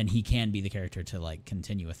 then he can be the character to like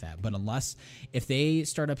continue with that. But if they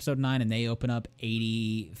start episode 9 and they open up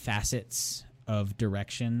 80 facets of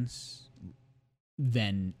directions,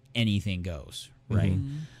 then anything goes, right?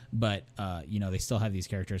 Mm-hmm. But you know, they still have these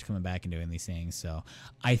characters coming back and doing these things. So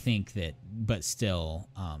I think that, but still,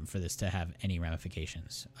 for this to have any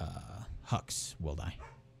ramifications, Hux will die.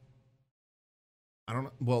 I don't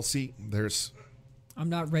know. Well, see, there's. I'm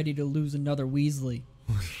not ready to lose another Weasley.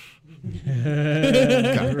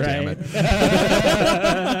 God damn it.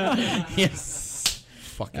 Yes,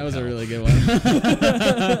 Fucking that was hell. a really good one.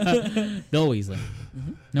 Bill Weasley.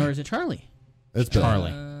 No, or is it Charlie? It's Bill.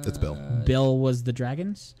 Charlie. It's Bill. Bill was the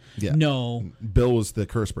dragons. Yeah. No, Bill was the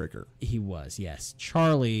curse breaker. he was. Yes,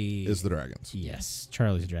 Charlie Is the dragons. Yes,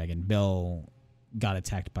 Charlie's a dragon. Bill got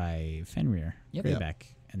attacked by Fenrir Yep. way Yep. back,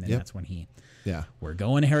 and then Yep. that's when Yeah. we're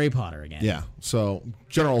going Harry Potter again. Yeah. So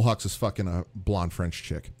General Hux is fucking a blonde French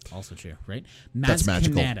chick. Also true, right? That's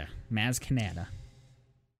magical. Maz Kanata.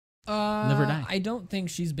 Live Live or die. I don't think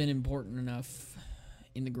she's been important enough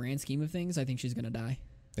in the grand scheme of things. I think she's gonna die.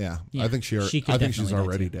 Yeah. Yeah, I think she could I think she's definitely die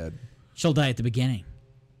already too. dead. She'll die at the beginning.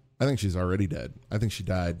 I think she's already dead. I think she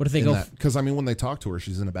died. What if they go Because I mean, when they talk to her,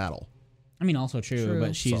 she's in a battle. I mean, also true, True.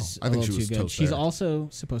 but she's So, I a think little she was too good. toast She's there. also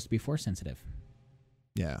supposed to be force sensitive.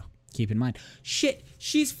 Yeah. Keep in mind. Shit,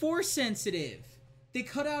 she's force sensitive. They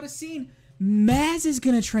cut out a scene. Maz is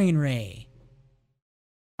gonna train Rey.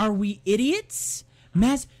 Are we idiots?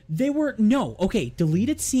 Maz, okay,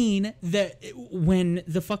 deleted scene that when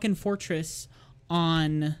the fucking fortress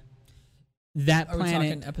on that Are we planet.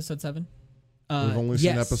 talking episode 7? We've only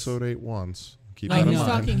seen yes. episode 8 once. Keep No, that in he's mind.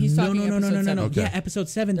 talking- he's no, talking no, episode 7. Okay. Yeah, episode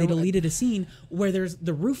 7. They There were- deleted a scene where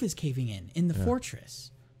the roof is caving in the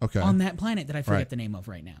fortress Okay. on that planet that I forget Right. the name of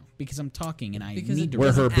right now because I'm talking and I Because need it to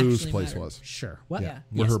Where her doesn't booze actually place matter. was. Sure. What? Yeah.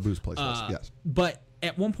 Yes. Where her booze place was. Yes. But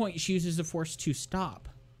at one point, she uses the force to stop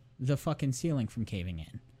the fucking ceiling from caving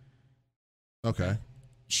in. Okay.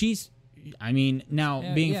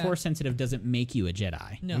 Now being Yeah. force sensitive doesn't make you a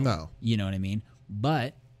Jedi. No. You know what I mean?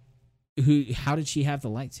 But how did she have the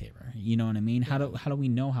lightsaber? You know what I mean? How do we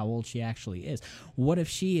know how old she actually is? What if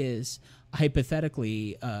she is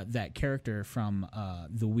hypothetically that character from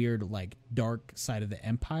the weird like dark side of the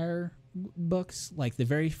Empire books, like the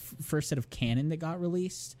very first set of canon that got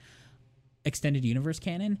released, extended universe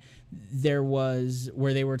canon? There was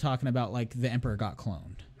where they were talking about like the Emperor got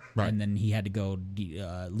cloned, Right. and then he had to go.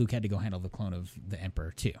 Luke had to go handle the clone of the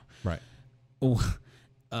Emperor too. Right. Oh,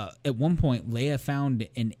 at one point, Leia found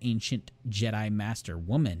an ancient Jedi Master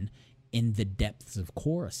woman in the depths of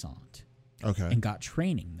Coruscant Okay. and got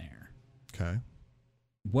training there. Okay.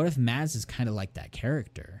 What if Maz is kind of like that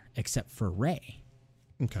character, except for Rey?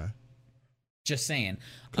 Okay. Just saying.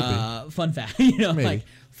 Fun fact. You know, Maybe. like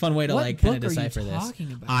fun way to What like kind of book are you decipher this.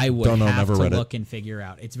 talking about? I would Don't know, have never to read it. look and figure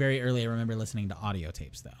out. It's very early. I remember listening to audio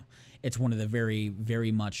tapes though. It's one of the very,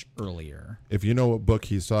 very much earlier. If you know what book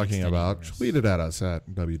he's talking Extended about, universe. tweet it at us at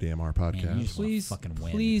WDMR Man, you Podcast. just wanna Please, fucking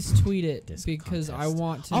win please tweet it this because I contest.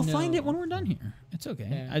 want to I'll know. find it when we're done here. It's okay.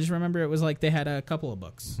 Yeah. I just remember it was like they had a couple of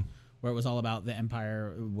books where it was all about the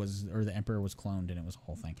emperor was cloned and it was a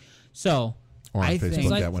whole thing. So Or on I Facebook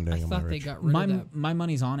think at One I Daniel thought they Marriage. got rid of that. my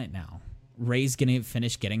money's on it now. Ray's gonna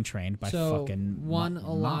finish getting trained by So fucking one Maz.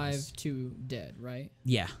 alive, two dead, right?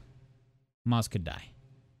 Yeah, Maz could die.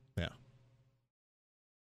 Yeah.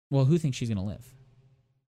 Well, who thinks she's gonna live?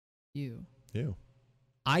 You. You.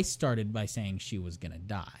 I started by saying she was gonna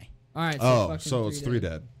die, All right. Oh, fucking so it's 3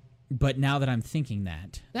 dead. but now that I'm thinking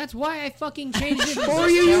that, That's why I fucking changed it for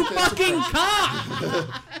you, you fucking cock.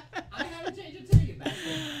 I had to change it to you back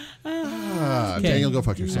then. Okay. Daniel, go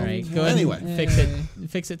fuck all yourself. right, go ahead. Anyway. And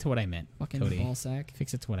fix it to what I meant, Fucking Cody. ball sack.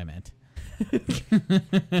 Fix it to what I meant.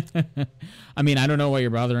 I mean, I don't know why you're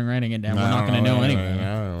bothering writing it down. We're not going to know anyway.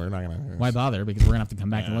 We're not going to. Why bother? Because we're going to have to come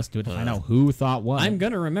back and listen to it to find out who thought what. I'm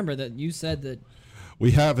gonna remember that you said that.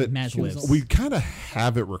 We have it. Maz lives. We kind of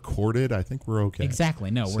have it recorded. I think we're okay. Exactly.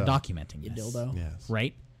 No, we're So- documenting You this. dildo. Yes.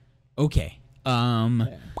 Right? Okay. Yeah.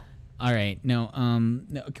 All right. No,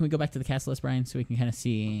 no, can we go back to the cast list, Brian, so we can kind of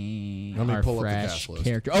see Let me our pull up the fresh cast list.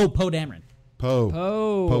 character? Oh, Poe Dameron. Poe.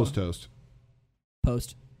 Poe. Post toast.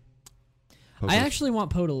 Post. I actually want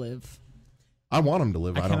Poe to live. I want him to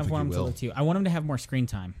live. I I, kind don't of think want he him to will. live too. I want him to have more screen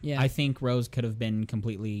time. Yeah. I think Rose could have been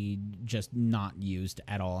completely just not used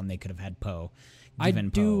at all, and they could have had Poe. I given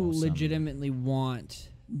do Poe some- legitimately want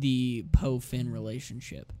the Poe Finn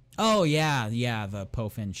relationship. Oh yeah, the Poe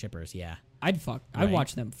Finn shippers. Yeah. I'd fuck. Right. I'd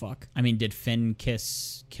watch them fuck. I mean, did Finn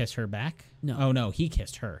kiss her back? No. Oh no, he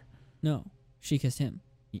kissed her. No, she kissed him.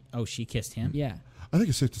 Oh, she kissed him. Yeah. I think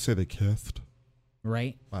it's safe to say they kissed.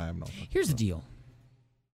 Right. I have no. Here's the deal.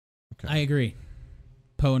 Okay. I agree.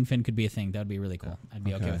 Poe and Finn could be a thing. That would be really cool. I'd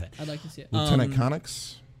be okay Okay. with it. I'd like to see it. Lieutenant Um,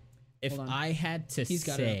 Connix. If Hold on. I had to He's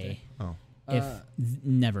got it up say, Oh. if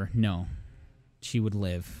never, no, she would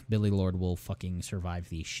live. Billy Lord will fucking survive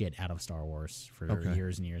the shit out of Star Wars for Okay.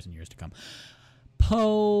 years and years and years to come.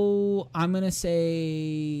 Poe, I'm gonna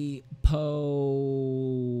say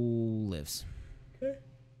Poe lives.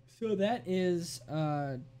 So that is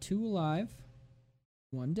 2 alive,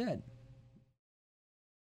 1 dead.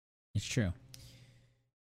 It's true.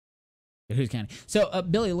 But who's counting? So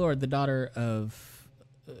Billy Lord, the daughter of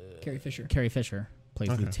Carrie Fisher. Carrie Fisher, plays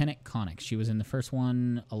Okay. Lieutenant Connix. She was in the first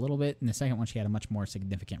one a little bit. In the second one, she had a much more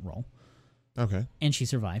significant role, Okay. and she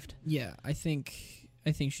survived. Yeah, I think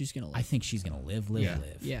she's gonna live. I think she's gonna live. Yeah.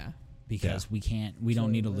 Yeah. Because we So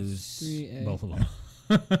don't need to that's lose 3A. both of them.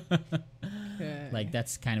 Okay. Like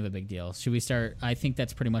that's kind of a big deal. Should we start? I think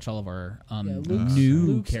that's pretty much all of our Luke's, new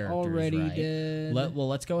Luke's characters. already right? dead.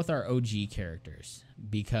 Let's go with our OG characters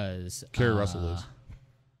because Carrie Russell lives.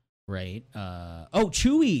 Right.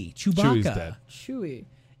 Chewbacca. Chewie's dead. Chewie.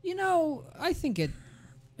 You know, I think it.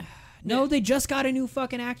 No, they just got a new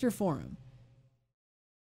fucking actor for him.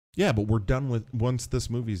 Yeah, but we're done with. Once this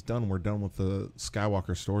movie's done, we're done with the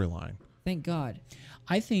Skywalker storyline. Thank God.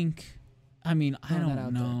 I think. I mean, I Throwing that don't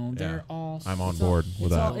out know. there. They're Yeah. all. I'm on It's all- board with it's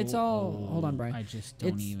that. all- it's all- hold on, Brian. I just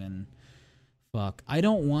don't It's- even. Fuck. I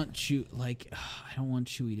don't want I don't want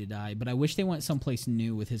Chewie to die, but I wish they went someplace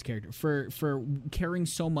new with his character. For caring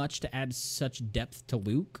so much to add such depth to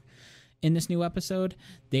Luke in this new episode,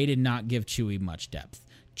 they did not give Chewie much depth.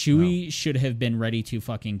 Chewie should have been ready to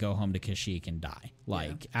fucking go home to Kashyyyk and die.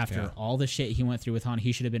 Like after Yeah. all the shit he went through with Han,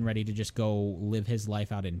 he should have been ready to just go live his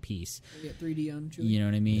life out in peace. We get 3D on Chewie. You know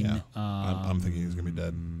what I mean? Yeah. I'm thinking he's gonna be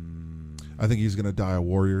dead. I think he's gonna die a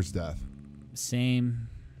warrior's death. Same.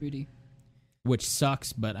 3D. Which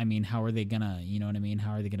sucks, but I mean, how are they gonna? You know what I mean?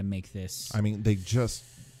 How are they gonna make this? I mean,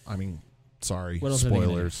 sorry, What else are they gonna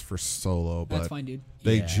spoilers for Solo, That's but fine, dude.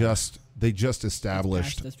 they Yeah. just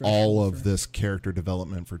established That's past the all threshold of for- this character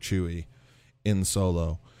development for Chewie in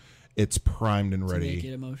Solo. It's primed and To make it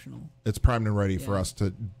ready. emotional. It's primed and ready for Yeah. us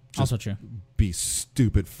to just Also true. be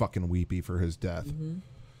stupid fucking weepy for his death. Mm-hmm.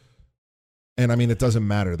 And I mean, it doesn't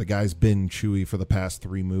matter. The guy's been Chewie for the past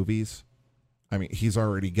 3 movies. I mean, he's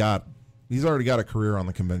already got a career on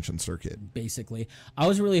the convention circuit. Basically, I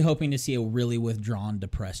was really hoping to see a really withdrawn,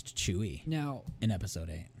 depressed Chewie Now, in Episode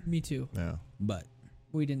 8, me too. Yeah. but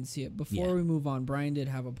We didn't see it. Before Yeah. we move on, Brian did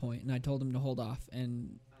have a point, and I told him to hold off.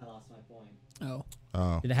 And I lost my point. oh,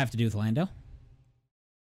 Oh did it have to do with Lando?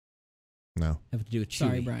 no, Have to do with Chewie?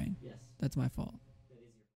 sorry, Brian. Yes. That's my fault.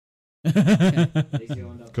 That is your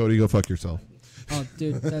own Cody, go fuck yourself. Oh,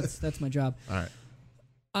 dude, that's my job. All right.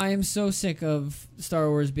 I am so sick of Star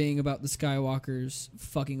Wars being about the Skywalkers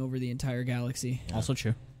fucking over the entire galaxy. Also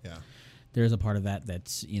true. Yeah. There's a part of that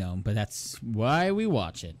that's, but that's why we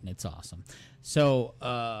watch it. It's awesome. So,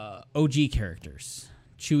 OG characters.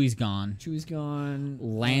 Chewie's gone. Chewie's gone.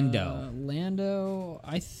 Lando.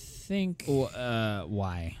 I think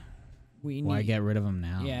Why? we Why need. get rid of him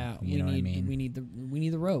now? Yeah, you know what I mean? we need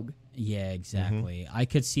the rogue. Yeah, exactly. I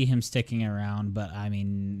could see him sticking around, but I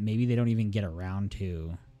mean, maybe they don't even get around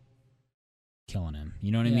to killing him.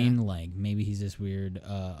 You know what I Yeah. mean? Like, maybe he's this weird.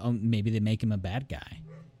 Maybe they make him a bad guy,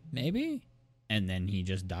 Maybe. and then he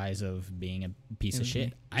just dies of being a piece of Mhm.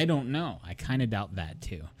 shit. I don't know. I kind of doubt that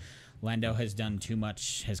too. Lando has done too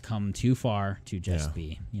much, has come too far to just Yeah.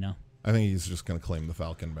 be. I think he's just going to claim the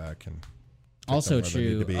Falcon back and. take Also them where they need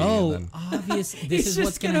true. to be, Oh, and then- obvious. This He's is just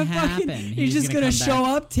what's gonna happen. He's just gonna come show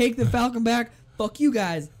back. up, take the Falcon back. Fuck you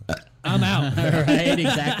guys. I'm out. Right?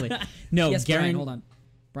 Exactly. No, Yes, Brian. Garen. Hold on.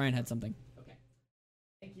 Brian had something.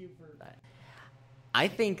 I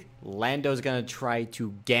think Lando's gonna try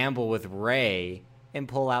to gamble with Rey and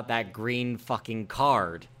pull out that green fucking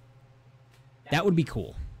card. That would be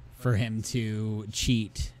cool for him to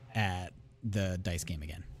cheat at the dice game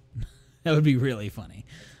again. That would be really funny.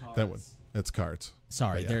 that would. It's cards.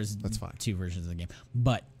 Sorry, But yeah, there's that's fine. two versions of the game.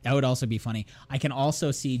 But that would also be funny. I can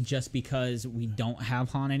also see, just because we don't have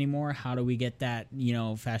Han anymore, how do we get that,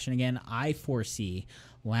 fashion again? I foresee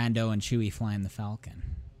Lando and Chewie flying the Falcon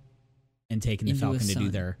and taking the Into the Falcon to do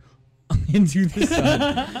sun. their into the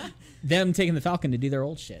sun. Them taking the Falcon to do their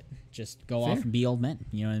old shit. Just go off Fair. and be old men.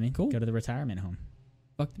 You know what I mean? Cool. Go to the retirement home.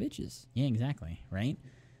 Fuck the bitches. Yeah, exactly. Right?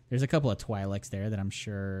 There's a couple of Twi'leks there that I'm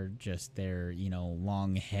sure just their,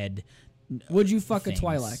 long head. Would you fuck things. a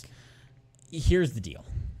Twi'lek? Here's the deal.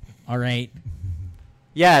 All right.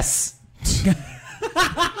 Yes.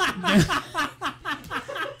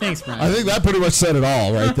 Thanks, Brian. I think that pretty much said it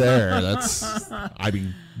all right there. That's,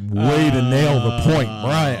 way to nail the point, Oh,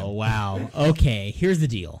 Brian. wow. Okay, here's the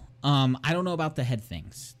deal. I don't know about the head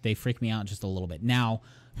things. They freak me out just a little bit. Now,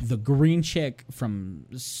 the green chick from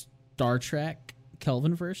Star Trek,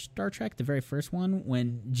 Kelvinverse Star Trek, the very first one,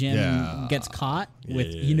 when Jim Yeah. gets caught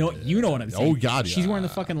with you know what I'm saying. Oh, God, She's wearing the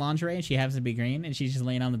yeah. fucking lingerie and she happens to be green and she's just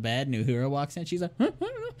laying on the bed and Uhura walks in. She's like, huh,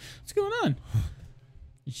 what's going on?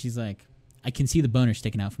 And she's like, I can see the boner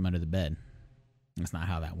sticking out from under the bed. That's not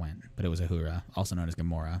how that went, but it was Uhura, also known as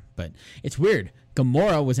Gamora. But it's weird.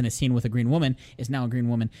 Gamora was in a scene with a green woman, is now a green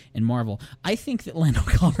woman in Marvel. I think that Lando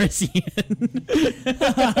Calrissian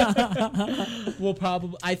will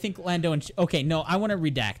probably. I think Lando and. Okay, no, I want to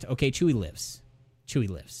redact. Okay, Chewie lives. Chewie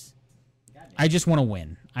lives. I just want to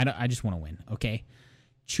win. I just want to win. Okay,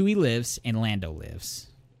 Chewie lives and Lando lives.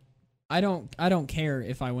 I don't care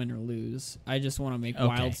if I win or lose. I just want to make Okay.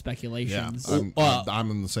 wild Yeah, speculations.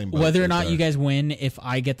 I'm in the same boat. Whether or right not there. you guys win, if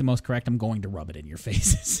I get the most correct, I'm going to rub it in your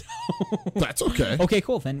faces. That's okay. Okay,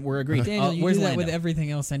 cool. Then we're agreed. Daniel, you where's do that Lando? with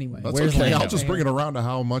everything else anyway. That's Where's okay. Lando? I'll just bring it around to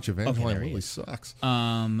how much Evangeline there he really is. sucks.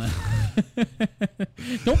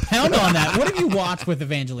 Don't pound on that. What have you watched with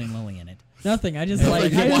Evangeline Lilly in it? Nothing. I just Like,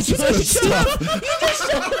 like. he I watches just, good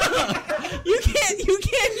stuff. You can't.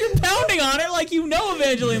 You're pounding on it like you know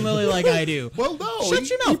Evangeline Lilly like I do. Well, no, Shut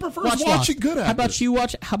your mouth. he prefers Watch watching Lost. good actors.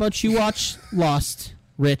 How about you watch Lost,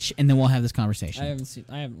 Rich, and then we'll have this conversation.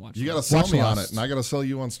 I haven't watched. You it. got to sell Watch me on Lost. it, and I got to sell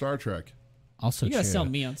you on Star Trek. Also, You gotta true. sell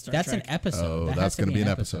me on Star That's Trek. an episode. Oh, That that's has to going to be an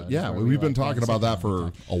episode. Yeah, where we've been like, talking about that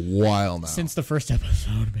for a while now. since the first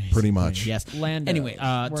episode, basically. Pretty much. Yes. Lando. Anyway,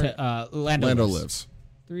 Lando Lando lives.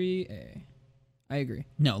 lives. 3A. I agree.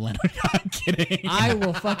 No, Lando. I'm kidding. I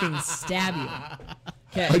will fucking stab you.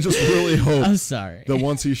 I Okay. just really hope I'm sorry. that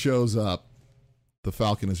once he shows up, the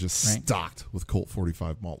Falcon is just Right. stocked with Colt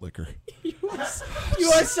 45 malt liquor.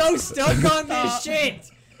 You are so stuck on this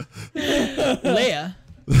shit. Leia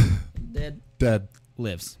Dead.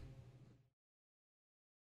 lives.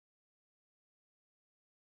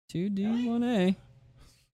 2D, 1A.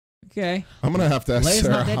 Okay. I'm going to have to ask Leia's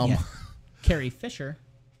Sarah not dead how yet. much. Carrie Fisher.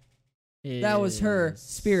 That was her is-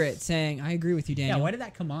 spirit saying, I agree with you, Yeah, Daniel. why did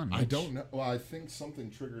that come on? I Mitch? don't know. Well, I think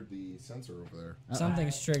something triggered the sensor over there.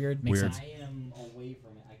 Something's triggered. Makes Weird. sense. I am away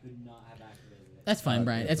from it. I could not have activated it. That's fine,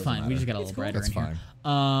 Brian. it It's doesn't fine. We just got a matter. little brighter That's in fine.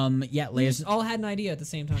 here. Yeah, We Leia's just all had an idea at the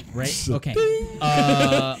same time. right. Okay.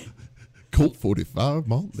 Colt 45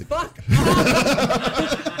 malt liquor. Fuck.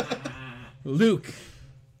 Luke.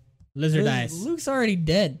 Lizard eyes. Luke's already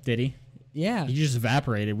dead. Did he? Yeah. He just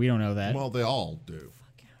evaporated. We don't know that. Well, they all do.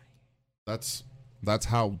 That's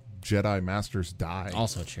how Jedi Masters die.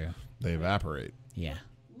 Also true. They evaporate. Yeah.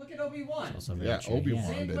 Look at Obi-Wan. Also very Yeah, true.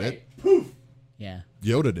 Obi-Wan Yeah. did it. Yeah.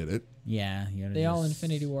 Yoda did it. Yeah. They all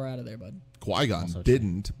Infinity War out of there, bud. Qui-Gon Also true.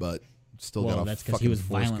 didn't, but Still Well, got a that's 'cause fucking he was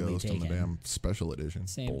Force violently Ghost in the taken. damn special edition.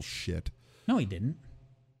 Same. Bullshit. No, he didn't.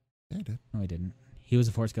 Yeah, he did. No, he didn't. He was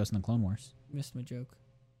a Force Ghost in the Clone Wars. Missed my joke.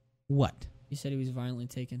 What? You said he was violently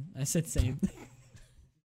taken. I said same.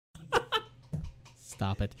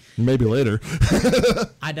 Stop it. Maybe later.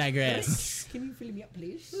 I digress. Can you fill me up,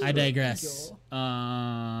 please? I digress.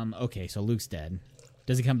 Okay, so Luke's dead.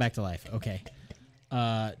 Does he come back to life? Okay.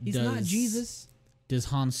 He's not Jesus. Does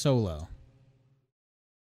Han Solo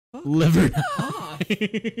live or Ah, not?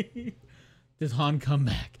 Does Han come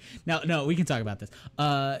back? Now, no, we can talk about this.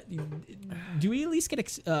 Do we at least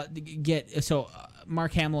get so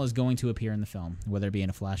Mark Hamill is going to appear in the film, whether it be in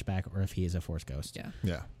a flashback or if he is a Force Ghost. yeah.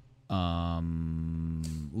 Yeah.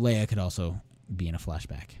 Leia could also be in a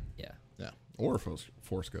flashback Yeah. Yeah. Or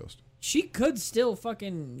Force Ghost. She could still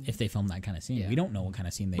fucking. if they film that kind of scene. Yeah. We don't know what kind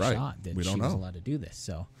of scene they Right. shot that We don't she was know. allowed to do this.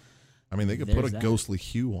 So I mean, they could put There's a that. ghostly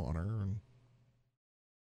hue on her and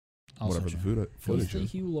also whatever true. the footage Ghostly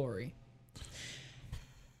is. Hugh Laurie.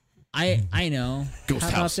 I know. Ghost How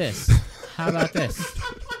house. about this? How about this?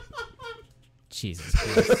 Jesus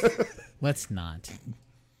Christ. Let's not.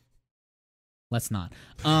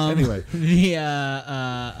 Anyway.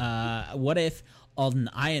 What if Alden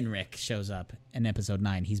Ehrenreich shows up in episode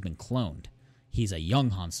 9? He's been cloned. He's a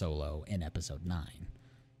young Han Solo in episode 9.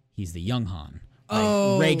 He's the young Han. Like,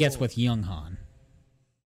 Oh. Rey gets with young Han.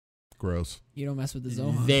 Gross. You don't mess with the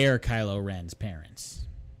Zohan. They're Kylo Ren's parents.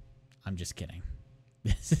 I'm just kidding.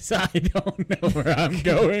 I don't know where I'm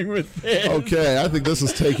going with this. Okay, I think this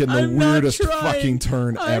is taking the I'm not weirdest trying. fucking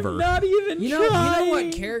turn ever. I'm not even You know trying.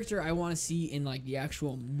 what character I want to see in like the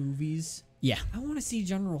actual movies? Yeah, I want to see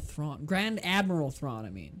General Thrawn, Grand Admiral Thrawn. I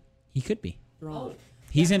mean, he could be. Thrawn.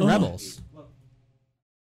 He's in Rebels.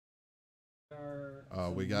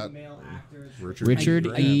 We got male actors. Richard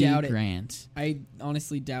I E. doubt it. Grant. I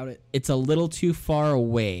honestly doubt it. It's a little too far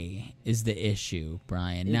away is the issue,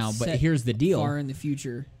 Brian. Now, It's but set here's the deal. Far in the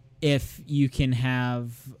future. If you can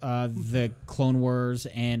have the Clone Wars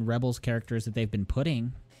and Rebels characters that they've been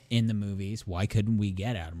putting in the movies, why couldn't we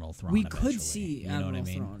get Admiral Thrawn? We could eventually? see You know what I Admiral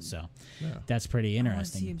mean? Thrawn. So Yeah. that's pretty I want to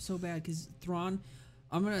see interesting. him so bad because Thrawn.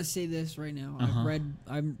 I'm gonna say this right now. Uh-huh.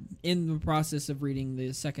 I'm in the process of reading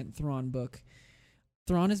the second Thrawn book.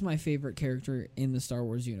 Thrawn is my favorite character in the Star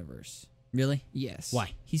Wars universe. Really? Yes.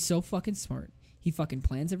 Why? He's so fucking smart. He fucking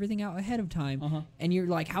plans everything out ahead of time. And you're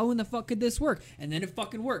like, how in the fuck could this work? And then it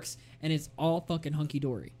fucking works. And it's all fucking hunky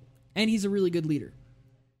dory. And he's a really good leader.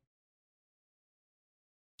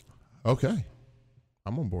 Okay.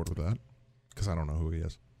 I'm on board with that because I don't know who he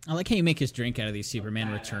is. I like how you make his drink out of these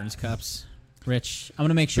Superman Returns cups. Rich, I'm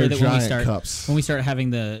gonna make sure They're that giant cups. when we start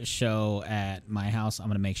having the show at my house, I'm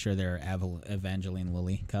gonna make sure they're Evangeline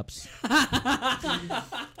Lilly cups. I'll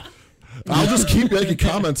just keep making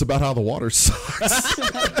comments about how the water sucks.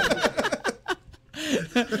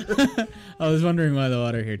 I was wondering why the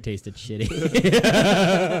water here tasted shitty.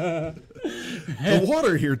 The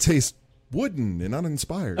water here tastes wooden and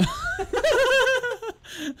uninspired.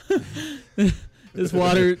 This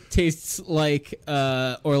water tastes like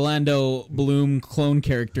Orlando Bloom clone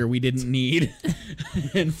character we didn't need,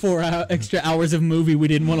 and 4 extra hours of movie we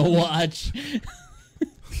didn't want to watch.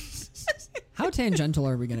 How tangential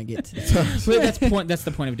are we going to get today? But that's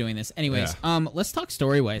the point of doing this. Anyways, let's talk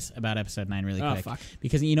story-wise about episode 9 really Oh, quick. fuck.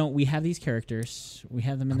 Because, we have these characters. We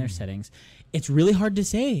have them in their settings. It's really hard to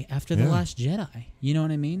say after The Yeah. Last Jedi. You know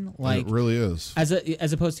what I mean? Like, it really is. as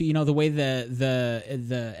opposed to, the way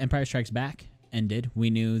the Empire Strikes Back ended, we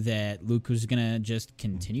knew that Luke was going to just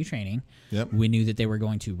continue training. Yep. We knew that they were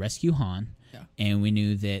going to rescue Han. Yeah. And we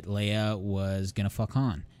knew that Leia was going to fuck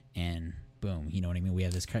Han. And boom, you know what I mean? We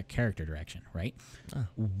have this character direction, right?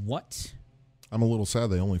 What? I'm a little sad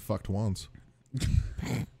they only fucked once.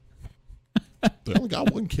 They only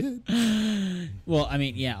got one kid. Well, I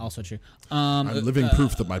mean, yeah, also true. I'm living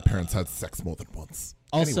proof that my parents had sex more than once.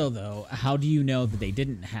 Also, though, how do you know that they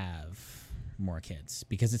didn't have more kids?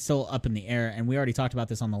 Because it's still up in the air, and we already talked about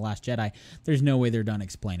this on The Last Jedi. There's no way they're done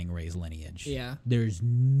explaining Rey's lineage. Yeah. There's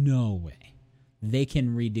no way. They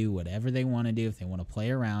can redo whatever they want to do if they want to play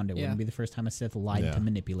around. It Yeah. wouldn't be the first time a Sith lied Yeah. to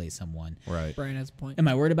manipulate someone. Right. Brian has a point. Am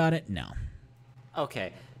I worried about it? No.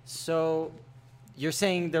 Okay, so you're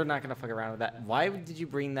saying they're not gonna fuck around with that. Why did you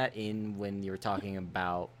bring that in when you were talking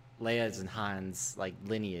about Leia's and Han's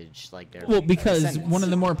lineage, their Well, because descendants? one of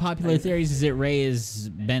the more popular theories is that Rey is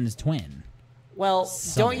Ben's twin. Well,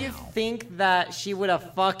 don't you Somehow. think that she would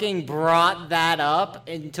have fucking brought that up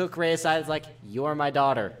and took Rey aside? It's like, you're my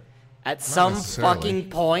daughter. At some necessarily. fucking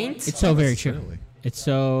point. It's so very true. necessarily. It's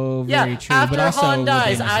so Yeah, very true. after but also Han would they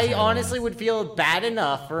dies, I necessarily honestly want- would feel bad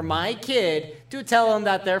enough for my kid to tell him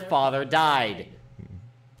that their father died.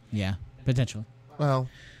 Yeah. Potentially. Well,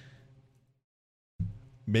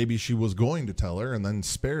 maybe she was going to tell her and then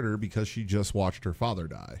spared her because she just watched her father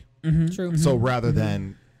die. True. So rather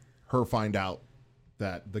than her find out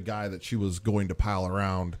that the guy that she was going to pile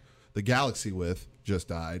around the galaxy with just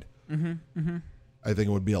died, I think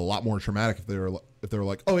it would be a lot more traumatic if they were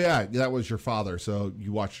like, "Oh yeah, that was your father, so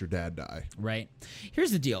you watched your dad die. Right.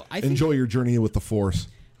 Here's the deal. I think Enjoy your journey with the Force."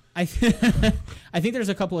 I think there's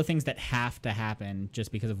a couple of things that have to happen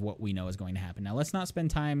just because of what we know is going to happen. Now, let's not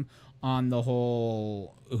spend time on the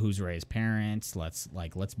whole who's Rey's parents. Let's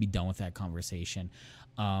be done with that conversation.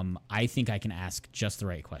 I think I can ask just the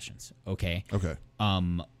right questions. Okay. Okay.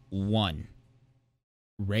 One,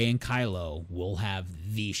 Rey and Kylo will have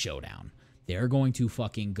the showdown. They're going to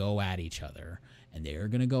fucking go at each other, and they're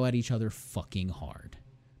going to go at each other fucking hard.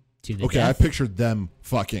 To the Okay, I death. pictured them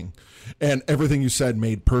fucking, and everything you said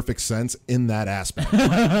made perfect sense in that aspect. So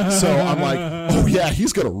I'm like, oh yeah,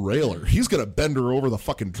 he's gonna rail her. He's gonna bend her over the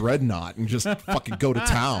fucking dreadnought and just fucking go to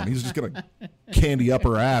town. He's just gonna candy up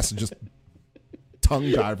her ass and just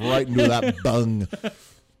tongue dive right into that bung.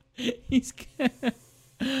 He's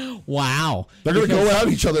wow. They're gonna go at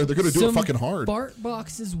each other. They're gonna do it Some fucking hard. Fart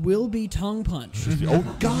boxes will be tongue punched.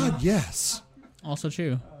 Oh God, yes. Also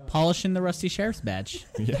true. Polishing the rusty sheriff's badge.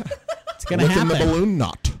 Yeah. It's gonna Licking happen. the balloon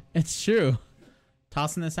knot. It's true.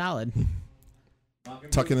 Tossing the salad.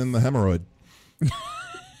 Tucking in the hemorrhoid.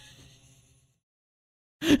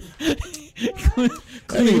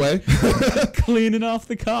 Anyway. Cleaning off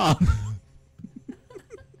the cob.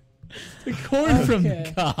 The corn from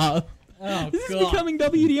the cob. Oh, This is becoming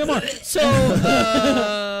WDMR. So,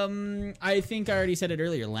 I think I already said it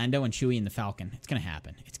earlier. Lando and Chewie and the Falcon. It's gonna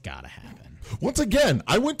happen. It's gotta happen. Once again,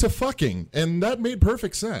 I went to fucking, and that made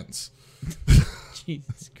perfect sense.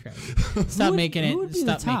 Jesus Christ! Stop making who would it. be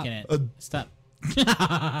the Stop top? making it. Stop.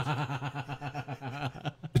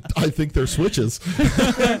 I think they're switches.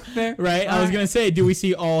 Right? I was gonna say, do we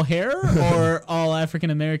see all hair or all African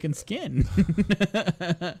American skin?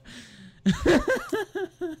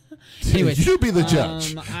 Anyways, You be the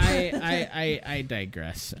judge. I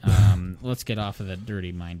digress. Let's get off of the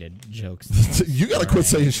dirty-minded jokes. You gotta quit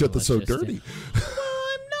saying shit Let's that's so just- dirty. Well,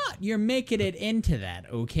 I'm not. You're making it into that,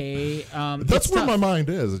 okay? That's it's where tough. my mind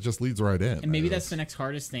is. It just leads right in. And maybe that's the next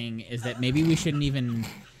hardest thing is that maybe we shouldn't even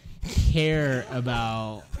care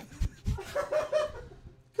about.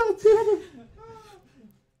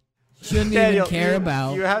 Shouldn't Daniel, even care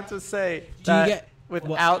about. You have to say Do you that get-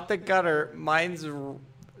 without the gutter,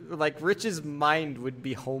 Rich's mind would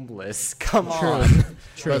be homeless. Come on.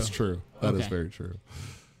 True. That's true. That is Okay. very true.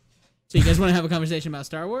 So you guys want to have a conversation about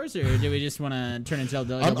Star Wars, or do we just want to turn into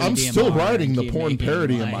I'm still writing the porn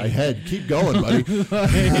parody in my head. Keep going, buddy.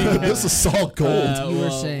 This is solid gold. You were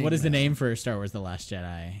saying what is the name for Star Wars: The Last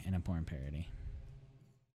Jedi in a porn parody?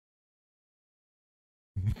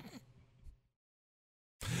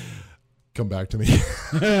 Come back to me.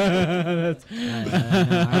 I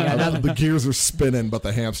got nothing. The gears are spinning, but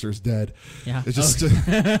the hamster's dead. Yeah, It's just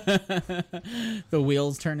the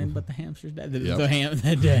wheels turning, but the hamster's dead. Yep.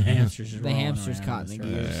 The dead hamster's just The rolling hamster's around caught in the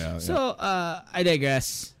circles. gears. Yeah. So I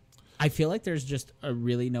digress. I feel like there's just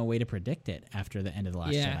really no way to predict it after the end of the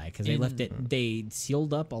Last Yeah, Jedi because they left it. They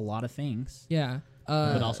sealed up a lot of things, Yeah.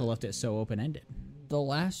 but also left it so open ended. The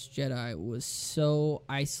Last Jedi was so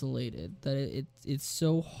isolated that it's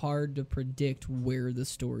so hard to predict where the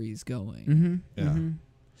story's going. yeah.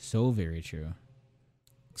 So very true.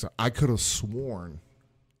 So I could have sworn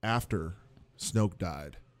after Snoke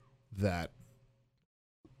died that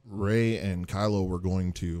Rey and Kylo were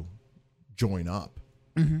going to join up.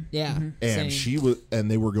 Yeah. And same.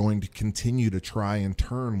 they were going to continue to try and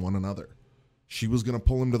turn one another. She was going to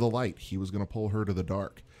pull him to the light. He was going to pull her to the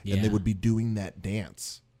dark. And they Yeah. would be doing that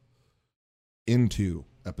dance into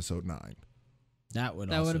episode 9. That would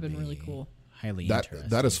That would also have been be really cool. Highly That interesting.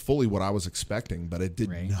 that is fully what I was expecting, but it did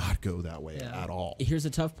Right. not go that way Yeah. at all. Here's the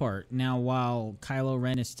tough part. Now, while Kylo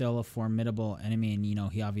Ren is still a formidable enemy, and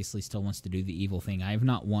he obviously still wants to do the evil thing, I have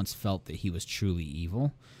not once felt that he was truly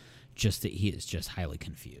evil. Just that he is just highly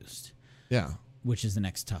confused. Yeah. Which is the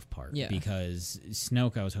next tough part, Yeah. because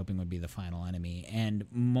Snoke I was hoping would be the final enemy, and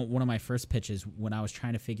one of my first pitches when I was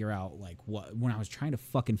trying to figure out when I was trying to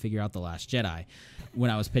fucking figure out The Last Jedi, when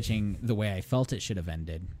I was pitching the way I felt it should have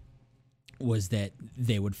ended, was that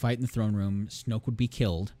they would fight in the throne room, Snoke would be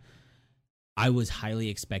killed. I was highly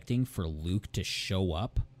expecting for Luke to show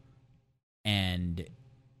up, and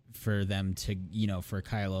for them to, for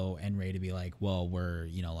Kylo and Rey to be like, well, we're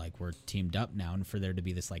teamed up now, and for there to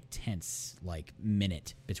be this tense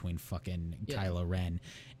minute between fucking Kylo Ren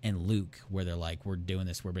and Luke where they're like, we're doing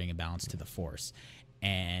this, we're bringing balance to the Force,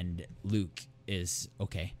 and Luke is,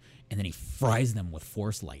 okay. And then he fries them with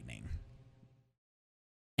force lightning.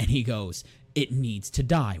 And he goes, it needs to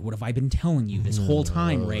die. What have I been telling you this whole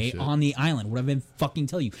time, Ray, shit. on the island? What have I been fucking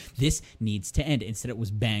telling you? This needs to end. Instead, it was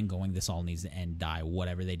Bang going, this all needs to end, die,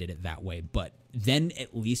 whatever. They did it that way. But then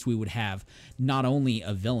at least we would have not only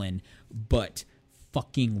a villain, but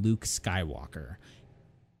fucking Luke Skywalker.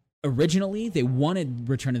 Originally, they wanted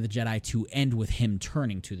Return of the Jedi to end with him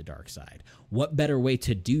turning to the dark side. What better way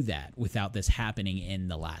to do that without this happening in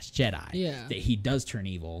The Last Jedi? Yeah. That he does turn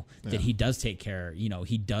evil, that he does take care,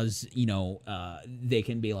 he does, they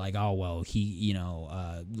can be like, oh, well, he,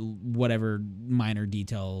 whatever minor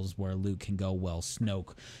details where Luke can go, well,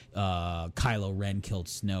 Snoke, Kylo Ren killed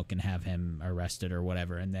Snoke and have him arrested or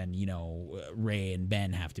whatever. And then, Rey and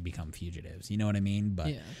Ben have to become fugitives. You know what I mean? But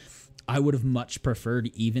Yeah. I would have much preferred,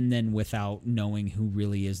 even then, without knowing who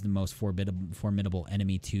really is the most formidable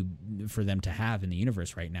enemy for them to have in the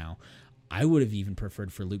universe right now. I would have even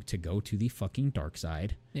preferred for Luke to go to the fucking dark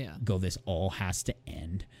side. Yeah. Go, this all has to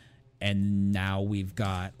end. And now we've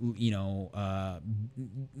got,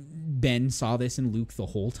 Ben saw this in Luke the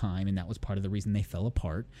whole time, and that was part of the reason they fell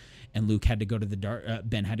apart. And Luke had to go to the dark.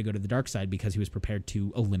 Ben had to go to the dark side because he was prepared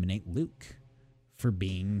to eliminate Luke for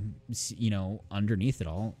being, underneath it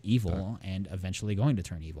all, evil, and eventually going to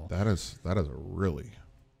turn evil. That is a really,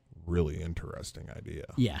 really interesting idea.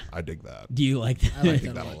 Yeah. I dig that. Do you like that? I like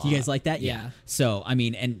that that a a lot. lot. Do you guys like that? Yeah. So, I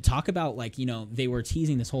mean, and talk about, they were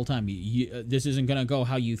teasing this whole time. This isn't going to go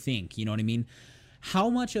how you think. You know what I mean? How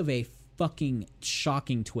much of a fucking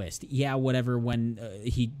shocking twist. Yeah, whatever, when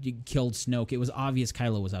he killed Snoke, it was obvious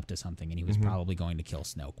Kylo was up to something and he was probably going to kill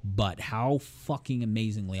Snoke. But how fucking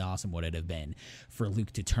amazingly awesome would it have been for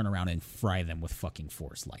Luke to turn around and fry them with fucking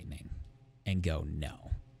force lightning and go,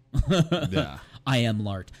 no. Yeah. I am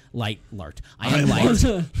Lart. I am light.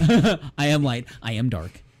 I am light. I am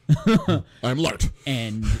dark. I'm Lart.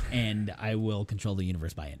 And I will control the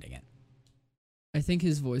universe by ending it. I think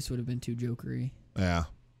his voice would have been too jokery. Yeah.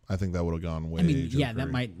 I think that would have gone way. I mean, yeah, that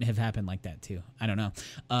jokery. might have happened like that too. I don't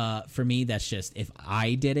know. For me, that's just, if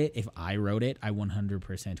I did it, if I wrote it, I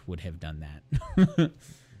 100% would have done that.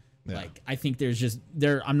 Yeah. Like, I think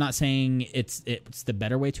I'm not saying it's the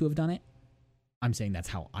better way to have done it. I'm saying that's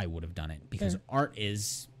how I would have done it, because art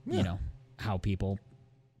is, how people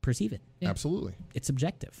perceive it. Yeah. Absolutely. It's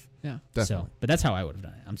subjective. Yeah. Definitely. So, but that's how I would have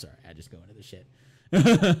done it. I'm sorry, I just go into the shit.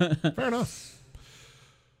 Fair enough.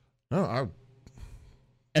 No,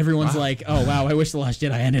 Everyone's like, "Oh wow, I wish The Last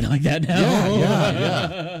Jedi ended like that now."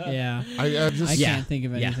 yeah. Yeah. I just I Yeah. can't think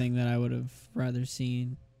of Yeah. anything that I would have rather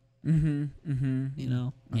seen. You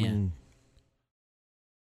know. I Yeah. mean,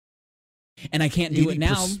 And I can't do it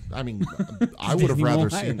now. 80%. I mean, I would have Disney rather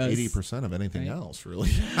won't seen hire us. 80% of anything Right. else, really.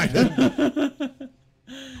 I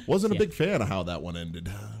wasn't a Yeah. big fan of how that one ended.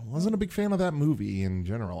 Wasn't a big fan of that movie in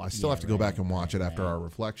general. I still have to go back and watch it after our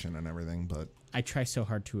reflection and everything, but I try so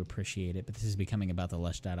hard to appreciate it, but this is becoming about The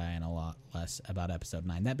Last Jedi and a lot less about Episode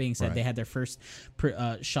 9. That being said, Right. they had their first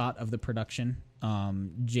shot of the production.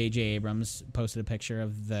 J.J. Abrams posted a picture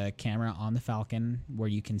of the camera on the Falcon where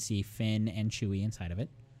you can see Finn and Chewie inside of it.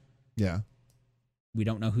 yeah. We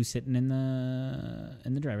don't know who's sitting in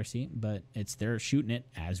the driver's seat, but they're shooting it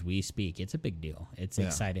as we speak. It's a big deal. It's Yeah.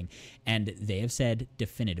 exciting. And they have said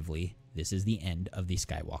definitively this is the end of the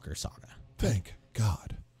Skywalker saga. Thank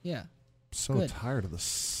God. Yeah. So Good. tired of the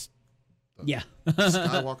Yeah.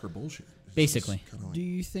 Skywalker bullshit. It's just Basically. kinda like- Do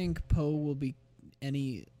you think Poe will be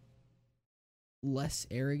any less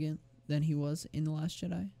arrogant than he was in The Last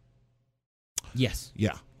Jedi? Yes.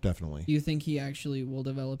 yeah, definitely. Do you think he actually will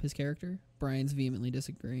develop his character? Brian's vehemently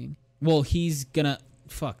disagreeing. Well, he's gonna.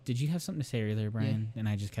 Fuck. Did you have something to say earlier, Brian? And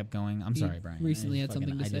I just kept going. I'm You sorry, Brian. recently I had fucking-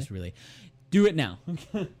 something to I say. just really do it now.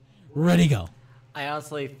 Ready, go. I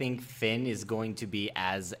honestly think Finn is going to be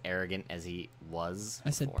as arrogant as he was. I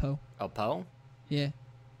said before. Poe. Oh, Poe? Yeah.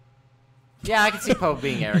 Yeah, I can see Poe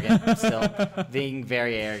being arrogant still. Being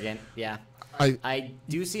very arrogant, yeah. I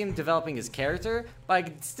do see him developing his character, but I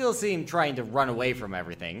can still see him trying to run away from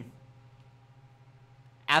everything.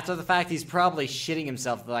 After the fact, he's probably shitting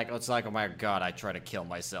himself it's like, oh my god, I try to kill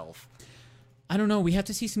myself. I don't know. We have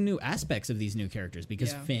to see some new aspects of these new characters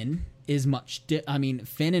because Yeah. Finn is much.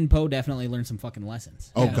 Finn and Poe definitely learned some fucking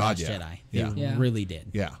lessons. Oh, in The God, Last yeah. Jedi. Yeah. They Yeah. really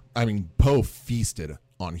did. Yeah. I mean, Poe feasted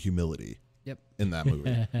on humility Yep. in that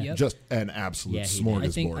movie. Yep. Just an absolute Yeah, he did.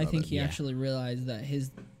 smorgasbord I think of he it. actually realized that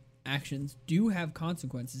his actions do have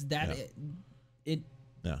consequences. That Yeah. it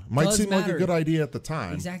Yeah. Might does seem like a matter. good idea at the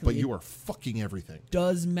time, Exactly. but you are fucking everything.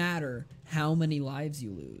 does matter how many lives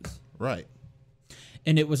you lose. Right.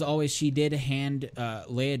 And it was always Leia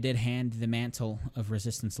did hand the mantle of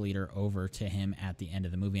Resistance leader over to him at the end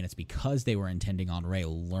of the movie, and it's because they were intending on Rey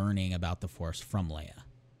learning about the Force from Leia.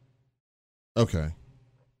 Okay.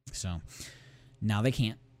 So now they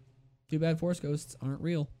can't. Too bad Force ghosts aren't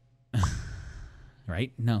real.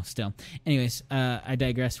 Right? No, still. Anyways, I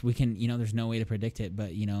digress. We can, there's no way to predict it,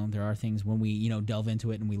 but, there are things when we, delve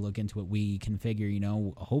into it and we look into it, we can figure,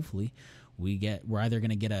 hopefully we're either going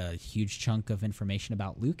to get a huge chunk of information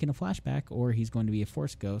about Luke in a flashback, or he's going to be a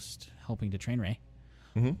Force ghost helping to train Rey.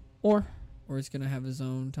 Mm-hmm. Or he's going to have his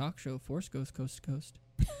own talk show, Force Ghost Coast to Coast.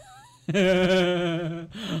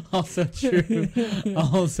 Also true.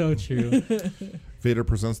 Also true. Vader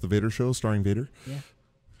presents the Vader Show starring Vader. Yeah.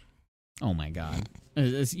 Oh my God,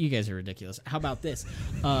 you guys are ridiculous. How about this?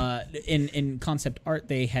 In concept art,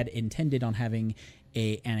 they had intended on having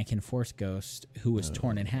a Anakin Force ghost who was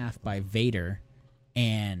torn in half by Vader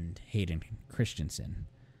and Hayden Christensen,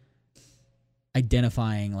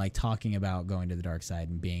 identifying, talking about going to the dark side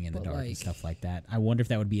and being in the dark and stuff like that. I wonder if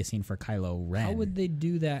that would be a scene for Kylo Ren. How would they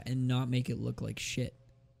do that and not make it look like shit?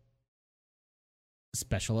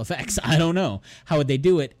 Special effects. I don't know. How would they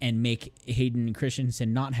do it and make Hayden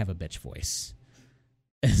Christensen not have a bitch voice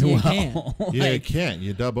as well? Can't. Yeah, you can't.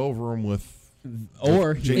 You dub over him with...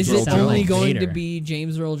 Or James is Earl it Jones. only going Vader. to be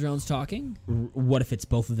James Earl Jones talking? What if it's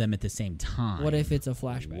both of them at the same time? What if it's a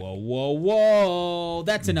flashback? Whoa, whoa, whoa.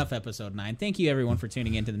 That's enough episode 9. Thank you, everyone, for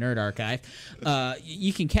tuning into the Nerd Archive.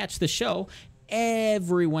 You can catch the show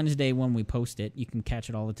every Wednesday when we post it. You can catch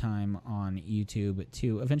it all the time on YouTube,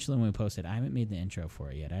 too. Eventually, when we post it, I haven't made the intro for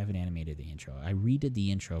it yet. I haven't animated the intro. I redid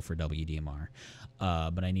the intro for WDMR,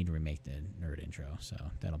 but I need to remake the nerd intro, so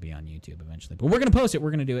that'll be on YouTube eventually. But we're going to post it.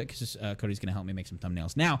 We're going to do it because Cody's going to help me make some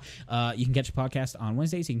thumbnails. Now, you can catch the podcast on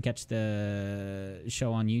Wednesdays. You can catch the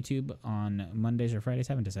show on YouTube on Mondays or Fridays.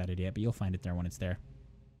 I haven't decided yet, but you'll find it there when it's there.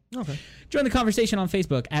 Okay. Join the conversation on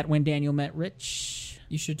Facebook at When Daniel Met Rich.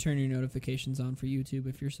 You should turn your notifications on for YouTube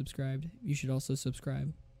if you're subscribed. You should also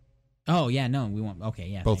subscribe. Oh, yeah, no, we want... Okay,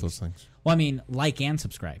 yeah. Both thanks. those things. Well, I mean, like and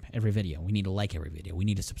subscribe every video. We need to like every video. We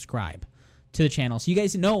need to subscribe to the channel so you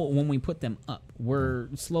guys know when we put them up. We're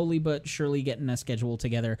slowly but surely getting a schedule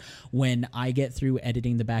together. When I get through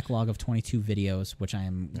editing the backlog of 22 videos, which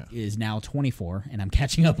is now 24, and I'm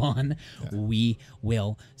catching up on, we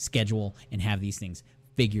will schedule and have these things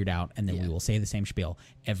figured out, and then we will say the same spiel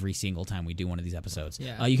every single time we do one of these episodes.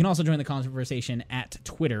 Yeah. You can also join the conversation at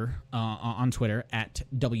Twitter, on Twitter, at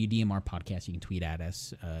WDMR Podcast. You can tweet at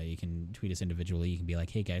us. You can tweet us individually. You can be like,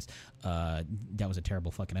 hey, guys, that was a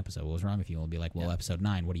terrible fucking episode. What was wrong with you? We'll be like, well, episode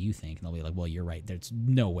 9, what do you think? And they'll be like, well, you're right. There's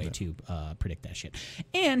no way to predict that shit.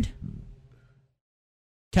 And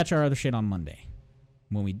catch our other shit on Monday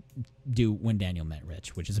when we do When Daniel Met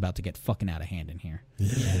Rich, which is about to get fucking out of hand in here.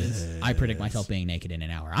 Yes. I predict myself being naked in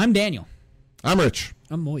an hour. I'm Daniel. I'm Rich.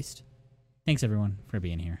 I'm moist. Thanks, everyone, for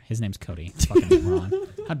being here. His name's Cody. Fucking Ron.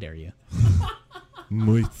 How dare you?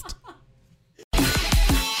 Moist.